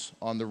house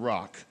on the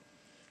rock.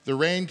 The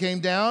rain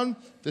came down,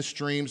 the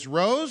streams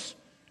rose,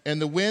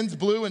 and the winds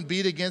blew and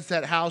beat against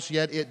that house,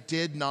 yet it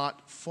did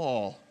not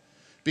fall,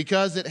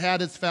 because it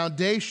had its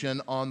foundation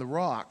on the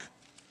rock.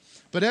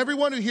 But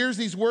everyone who hears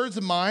these words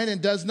of mine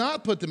and does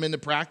not put them into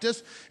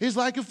practice is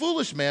like a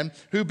foolish man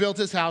who built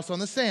his house on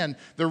the sand.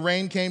 The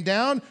rain came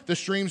down, the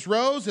streams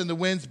rose, and the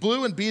winds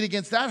blew and beat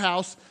against that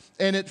house,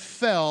 and it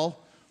fell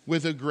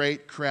with a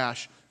great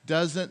crash.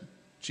 Doesn't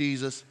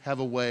Jesus have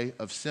a way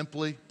of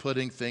simply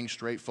putting things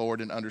straightforward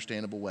in an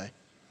understandable way?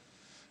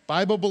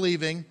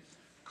 Bible-believing,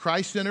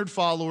 Christ-centered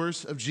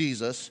followers of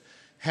Jesus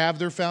have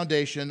their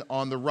foundation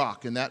on the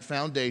rock, and that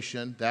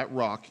foundation, that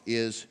rock,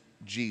 is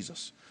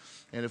Jesus.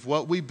 And if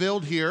what we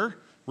build here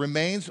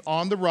remains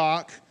on the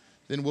rock,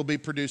 then we'll be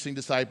producing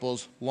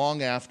disciples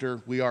long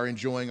after we are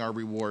enjoying our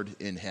reward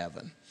in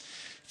heaven.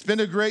 It's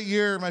been a great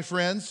year, my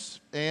friends,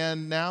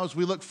 and now as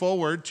we look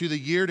forward to the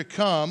year to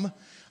come,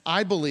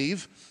 I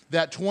believe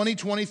that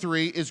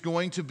 2023 is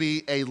going to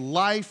be a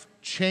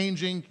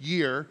life-changing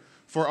year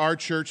for our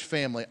church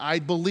family. I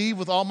believe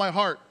with all my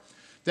heart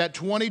that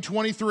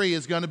 2023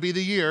 is going to be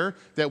the year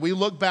that we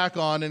look back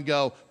on and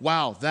go,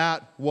 wow,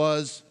 that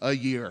was a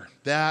year.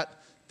 That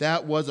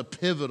was a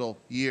pivotal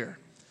year.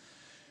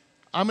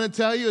 I'm going to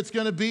tell you it's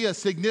going to be a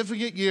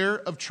significant year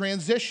of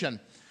transition.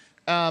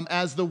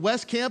 As the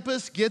West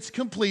Campus gets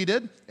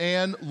completed,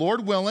 and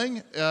Lord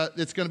willing,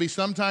 it's going to be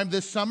sometime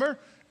this summer,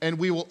 and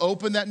we will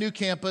open that new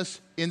campus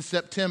in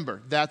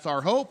September. That's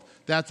our hope.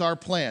 That's our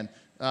plan.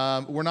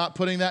 We're not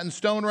putting that in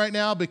stone right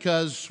now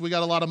because we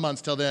got a lot of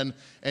months till then,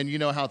 and you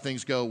know how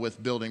things go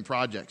with building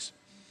projects.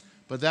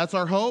 But that's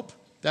our hope.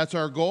 That's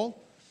our goal.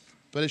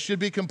 But it should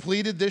be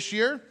completed this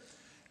year,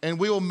 and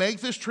we will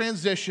make this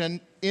transition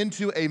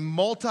into a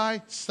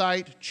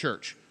multi-site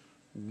church.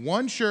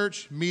 One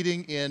church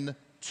meeting in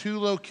 2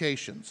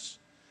 locations.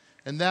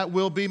 And that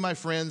will be, my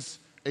friends,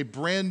 a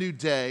brand new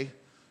day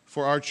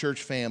for our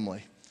church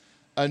family.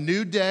 A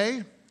new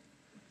day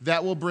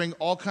that will bring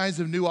all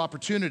kinds of new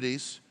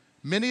opportunities,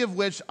 many of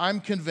which I'm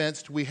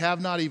convinced we have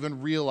not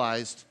even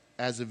realized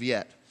as of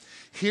yet.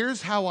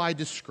 Here's how I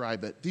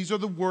describe it. These are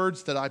the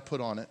words that I put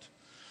on it.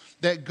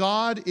 That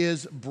God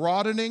is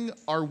broadening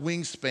our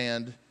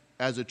wingspan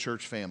as a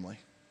church family.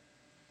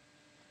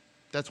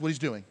 That's what he's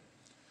doing.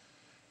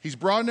 He's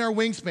broadening our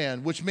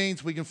wingspan, which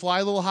means we can fly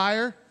a little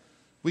higher,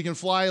 we can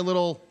fly a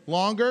little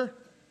longer,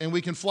 and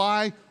we can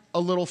fly a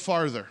little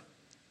farther.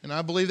 And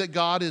I believe that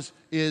God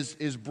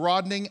is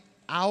broadening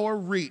our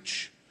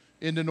reach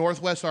into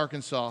Northwest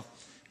Arkansas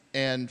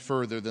and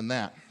further than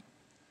that.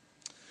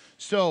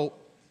 So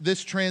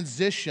this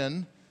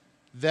transition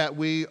that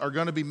we are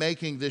going to be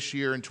making this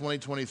year in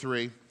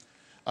 2023,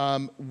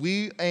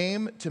 we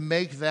aim to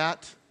make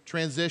that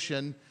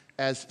transition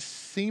as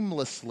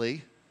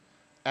seamlessly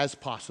as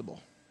possible.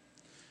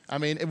 I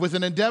mean, with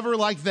an endeavor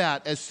like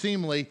that, as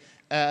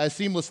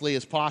seamlessly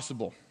as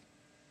possible.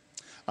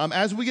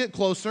 As we get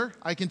closer,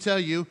 I can tell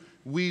you,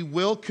 we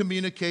will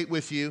communicate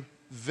with you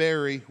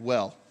very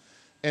well.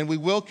 And we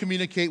will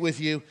communicate with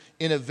you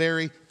in a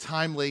very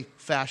timely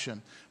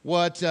fashion.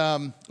 What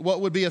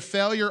would be a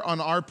failure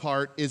on our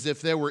part is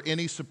if there were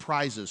any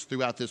surprises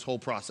throughout this whole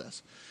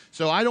process.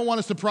 So I don't want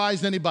to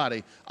surprise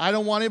anybody. I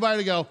don't want anybody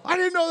to go, I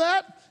didn't know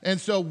that. And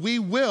so we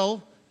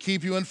will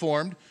keep you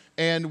informed,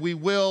 and we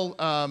will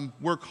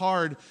work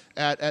hard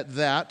at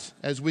that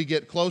as we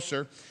get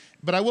closer.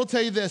 But I will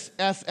tell you this,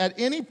 if at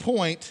any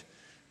point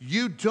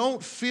you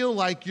don't feel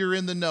like you're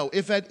in the know,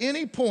 if at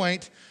any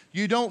point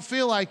you don't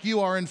feel like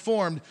you are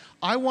informed,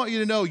 I want you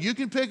to know you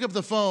can pick up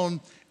the phone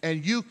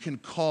and you can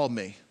call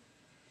me.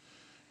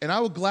 And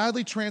I will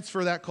gladly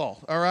transfer that call,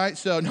 all right?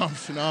 So, no,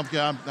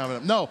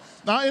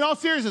 in all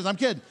seriousness, I'm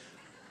kidding.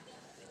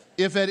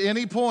 If at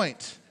any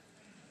point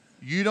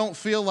you don't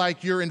feel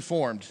like you're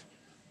informed,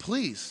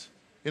 please,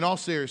 in all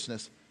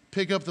seriousness,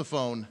 pick up the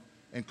phone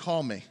and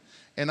call me.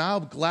 And I'll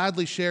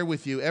gladly share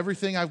with you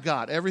everything I've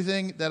got,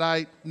 everything that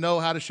I know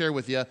how to share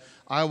with you.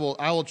 I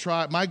will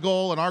try. My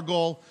goal and our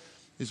goal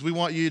is we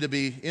want you to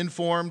be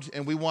informed,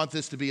 and we want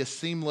this to be a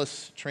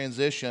seamless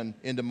transition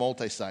into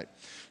multi-site.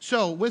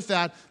 So with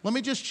that, let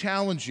me just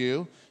challenge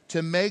you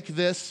to make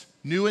this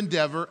new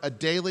endeavor a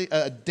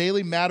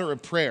daily matter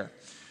of prayer.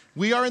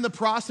 We are in the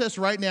process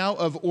right now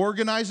of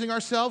organizing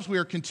ourselves. We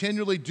are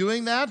continually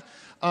doing that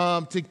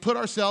to put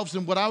ourselves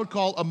in what I would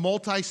call a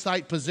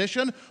multi-site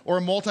position or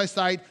a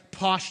multi-site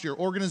posture.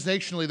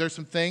 Organizationally, there's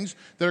some things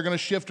that are going to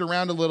shift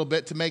around a little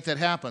bit to make that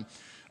happen.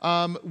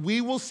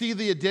 We will see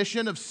the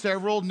addition of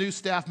several new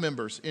staff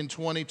members in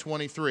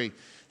 2023.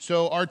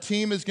 So our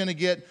team is going to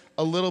get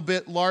a little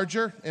bit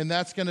larger, and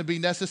that's going to be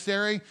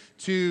necessary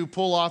to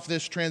pull off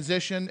this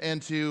transition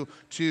and to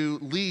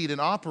lead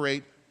and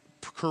operate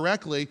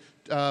correctly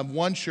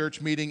one church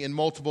meeting in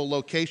multiple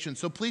locations.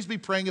 So please be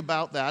praying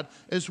about that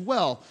as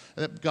well,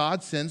 that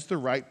God sends the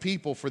right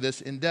people for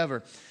this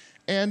endeavor.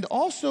 And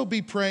also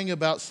be praying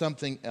about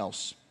something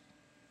else.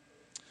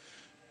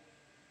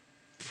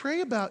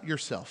 Pray about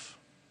yourself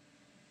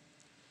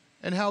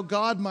and how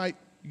God might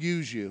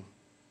use you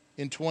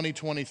in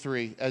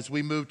 2023 as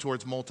we move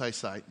towards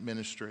multi-site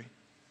ministry.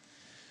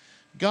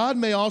 God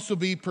may also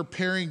be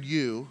preparing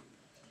you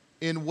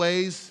in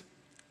ways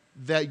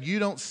that you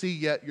don't see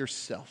yet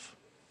yourself.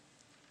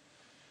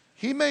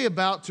 He may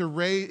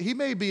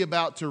be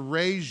about to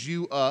raise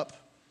you up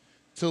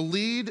to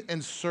lead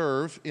and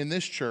serve in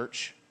this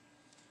church,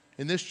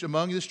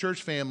 among this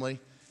church family,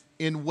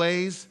 in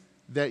ways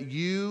that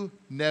you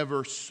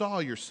never saw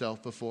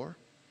yourself before,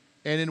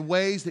 and in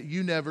ways that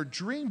you never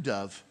dreamed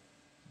of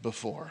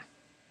before.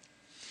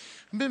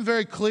 I've been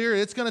very clear,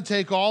 it's going to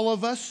take all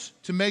of us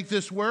to make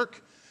this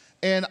work,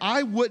 and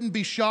I wouldn't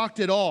be shocked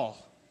at all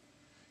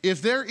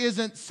if there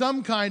isn't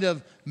some kind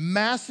of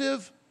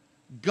massive,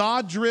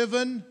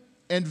 God-driven,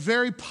 and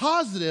very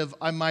positive,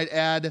 I might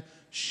add,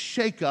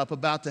 shakeup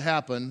about to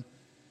happen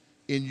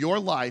in your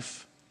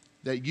life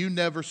that you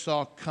never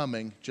saw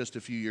coming just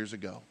a few years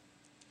ago.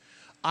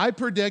 I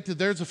predict that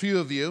there's a few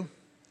of you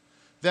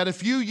that a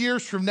few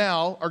years from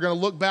now are going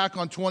to look back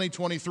on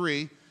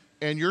 2023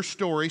 and your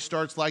story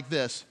starts like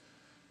this.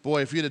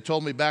 Boy, if you'd have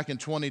told me back in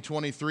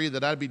 2023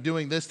 that I'd be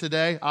doing this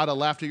today, I'd have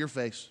laughed at your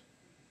face.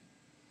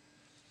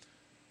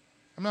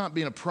 I'm not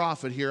being a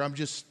prophet here. I'm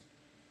just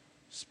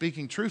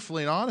speaking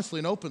truthfully and honestly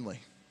and openly.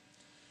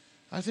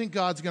 I think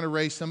God's going to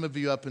raise some of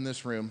you up in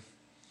this room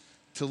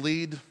to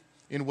lead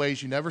in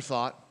ways you never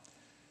thought.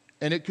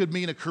 And it could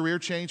mean a career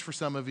change for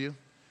some of you.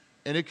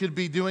 And it could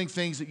be doing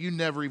things that you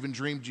never even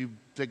dreamed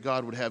that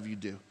God would have you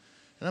do.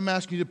 And I'm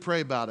asking you to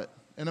pray about it.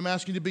 And I'm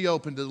asking you to be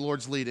open to the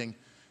Lord's leading.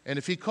 And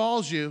if He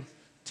calls you,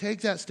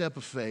 take that step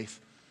of faith,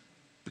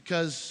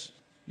 because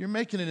you're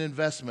making an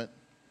investment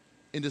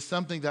into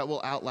something that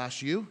will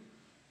outlast you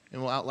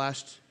and will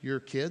outlast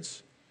your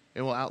kids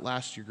and will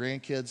outlast your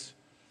grandkids.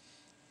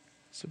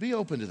 So be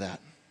open to that.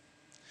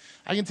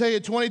 I can tell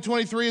you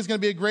 2023 is going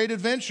to be a great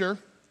adventure.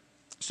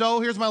 So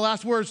here's my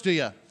last words to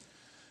you.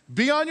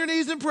 Be on your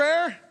knees in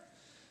prayer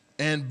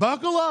and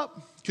buckle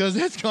up, because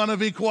it's going to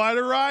be quite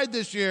a ride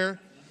this year.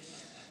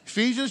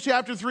 Ephesians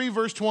chapter 3,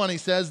 verse 20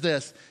 says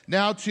this.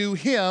 Now to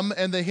Him,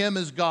 and the Him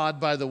is God,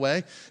 by the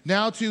way.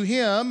 Now to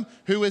Him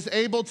who is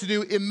able to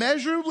do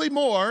immeasurably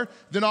more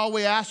than all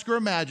we ask or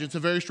imagine. It's a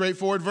very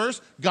straightforward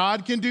verse.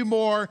 God can do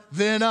more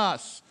than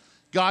us.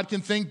 God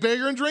can think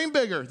bigger and dream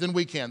bigger than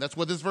we can. That's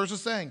what this verse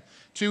is saying.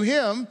 To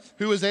Him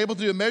who is able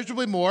to do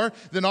immeasurably more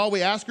than all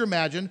we ask or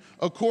imagine,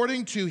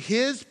 according to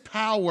His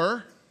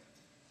power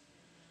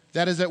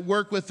that is at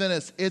work within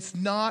us. It's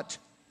not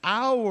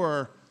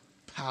our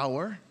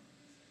power.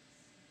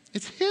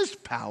 It's his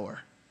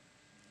power.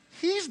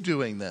 He's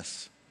doing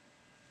this.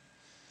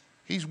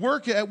 He's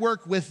at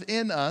work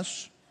within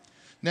us.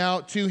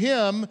 Now, to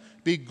him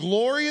be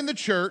glory in the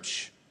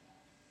church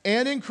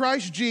and in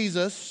Christ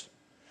Jesus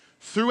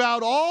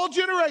throughout all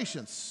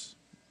generations.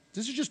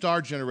 This is just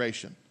our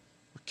generation.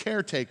 We're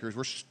caretakers.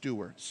 We're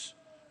stewards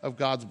of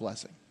God's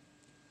blessing.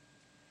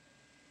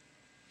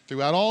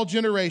 Throughout all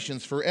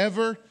generations,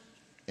 forever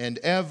and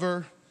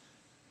ever.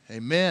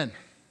 Amen.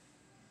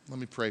 Let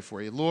me pray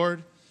for you.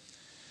 Lord,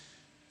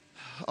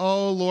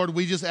 oh Lord,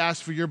 we just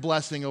ask for your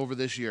blessing over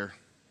this year.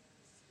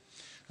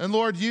 And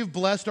Lord, you've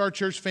blessed our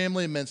church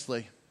family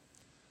immensely.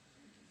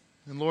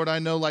 And Lord, I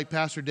know, like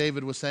Pastor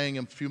David was saying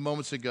a few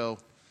moments ago,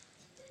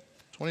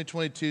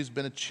 2022 has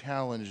been a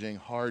challenging,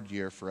 hard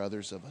year for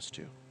others of us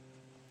too.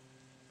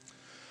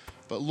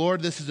 But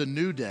Lord, this is a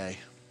new day.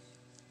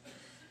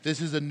 This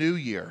is a new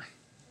year.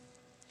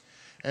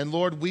 And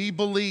Lord, we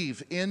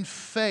believe in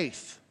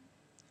faith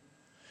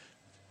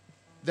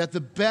that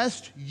the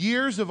best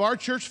years of our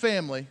church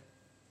family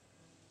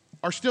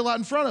are still out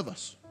in front of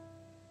us.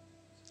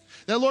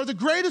 That, Lord, the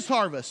greatest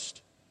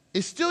harvest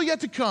is still yet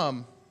to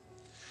come.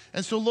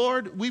 And so,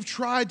 Lord, we've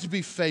tried to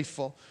be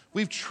faithful.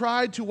 We've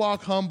tried to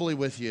walk humbly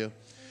with you.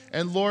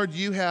 And, Lord,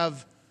 you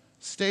have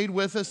stayed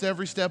with us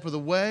every step of the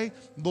way.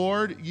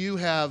 Lord, you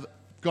have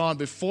gone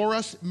before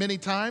us many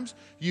times.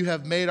 You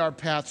have made our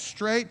path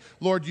straight.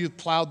 Lord, you've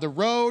plowed the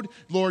road.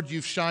 Lord,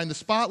 you've shined the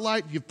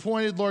spotlight. You've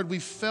pointed. Lord,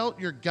 we've felt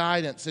your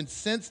guidance and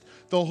sensed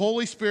the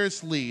Holy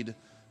Spirit's lead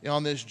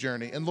on this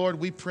journey. And, Lord,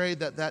 we pray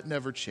that that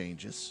never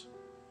changes.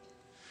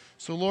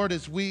 So, Lord,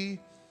 as we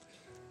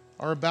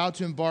are about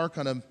to embark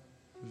on a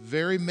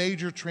very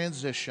major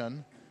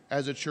transition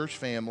as a church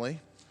family,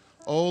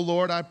 oh,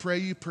 Lord, I pray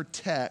you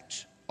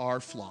protect our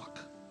flock.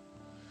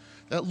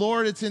 That,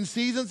 Lord, it's in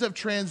seasons of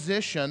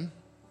transition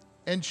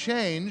and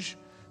change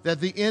that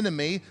the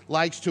enemy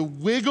likes to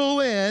wiggle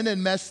in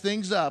and mess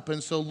things up.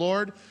 And so,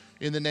 Lord,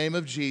 in the name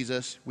of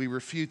Jesus, we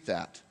refute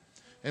that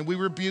and we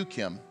rebuke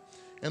him.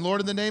 And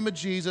Lord, in the name of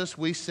Jesus,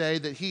 we say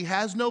that he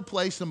has no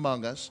place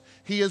among us.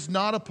 He is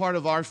not a part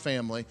of our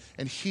family,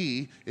 and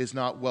he is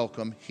not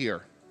welcome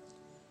here.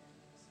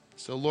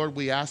 So, Lord,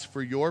 we ask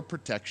for your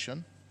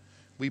protection.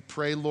 We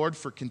pray, Lord,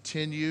 for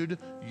continued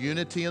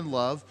unity and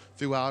love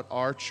throughout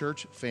our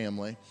church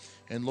family.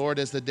 And, Lord,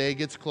 as the day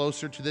gets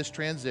closer to this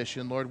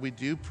transition, Lord, we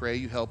do pray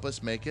you help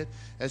us make it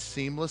as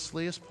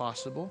seamlessly as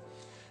possible,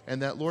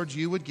 and that, Lord,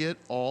 you would get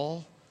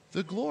all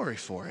the glory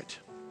for it.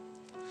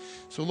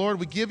 So, Lord,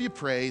 we give you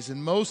praise,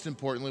 and most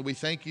importantly, we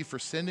thank you for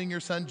sending your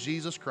Son,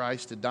 Jesus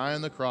Christ, to die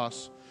on the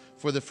cross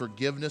for the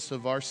forgiveness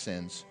of our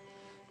sins.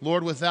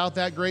 Lord, without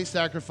that great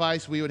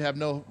sacrifice, we would have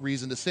no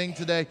reason to sing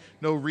today,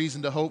 no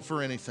reason to hope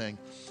for anything.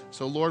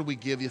 So, Lord, we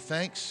give you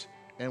thanks,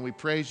 and we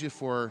praise you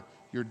for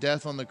your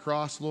death on the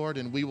cross, Lord,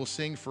 and we will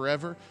sing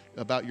forever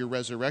about your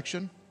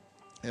resurrection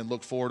and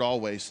look forward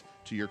always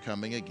to your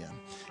coming again.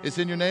 It's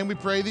in your name we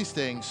pray these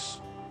things.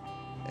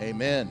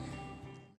 Amen.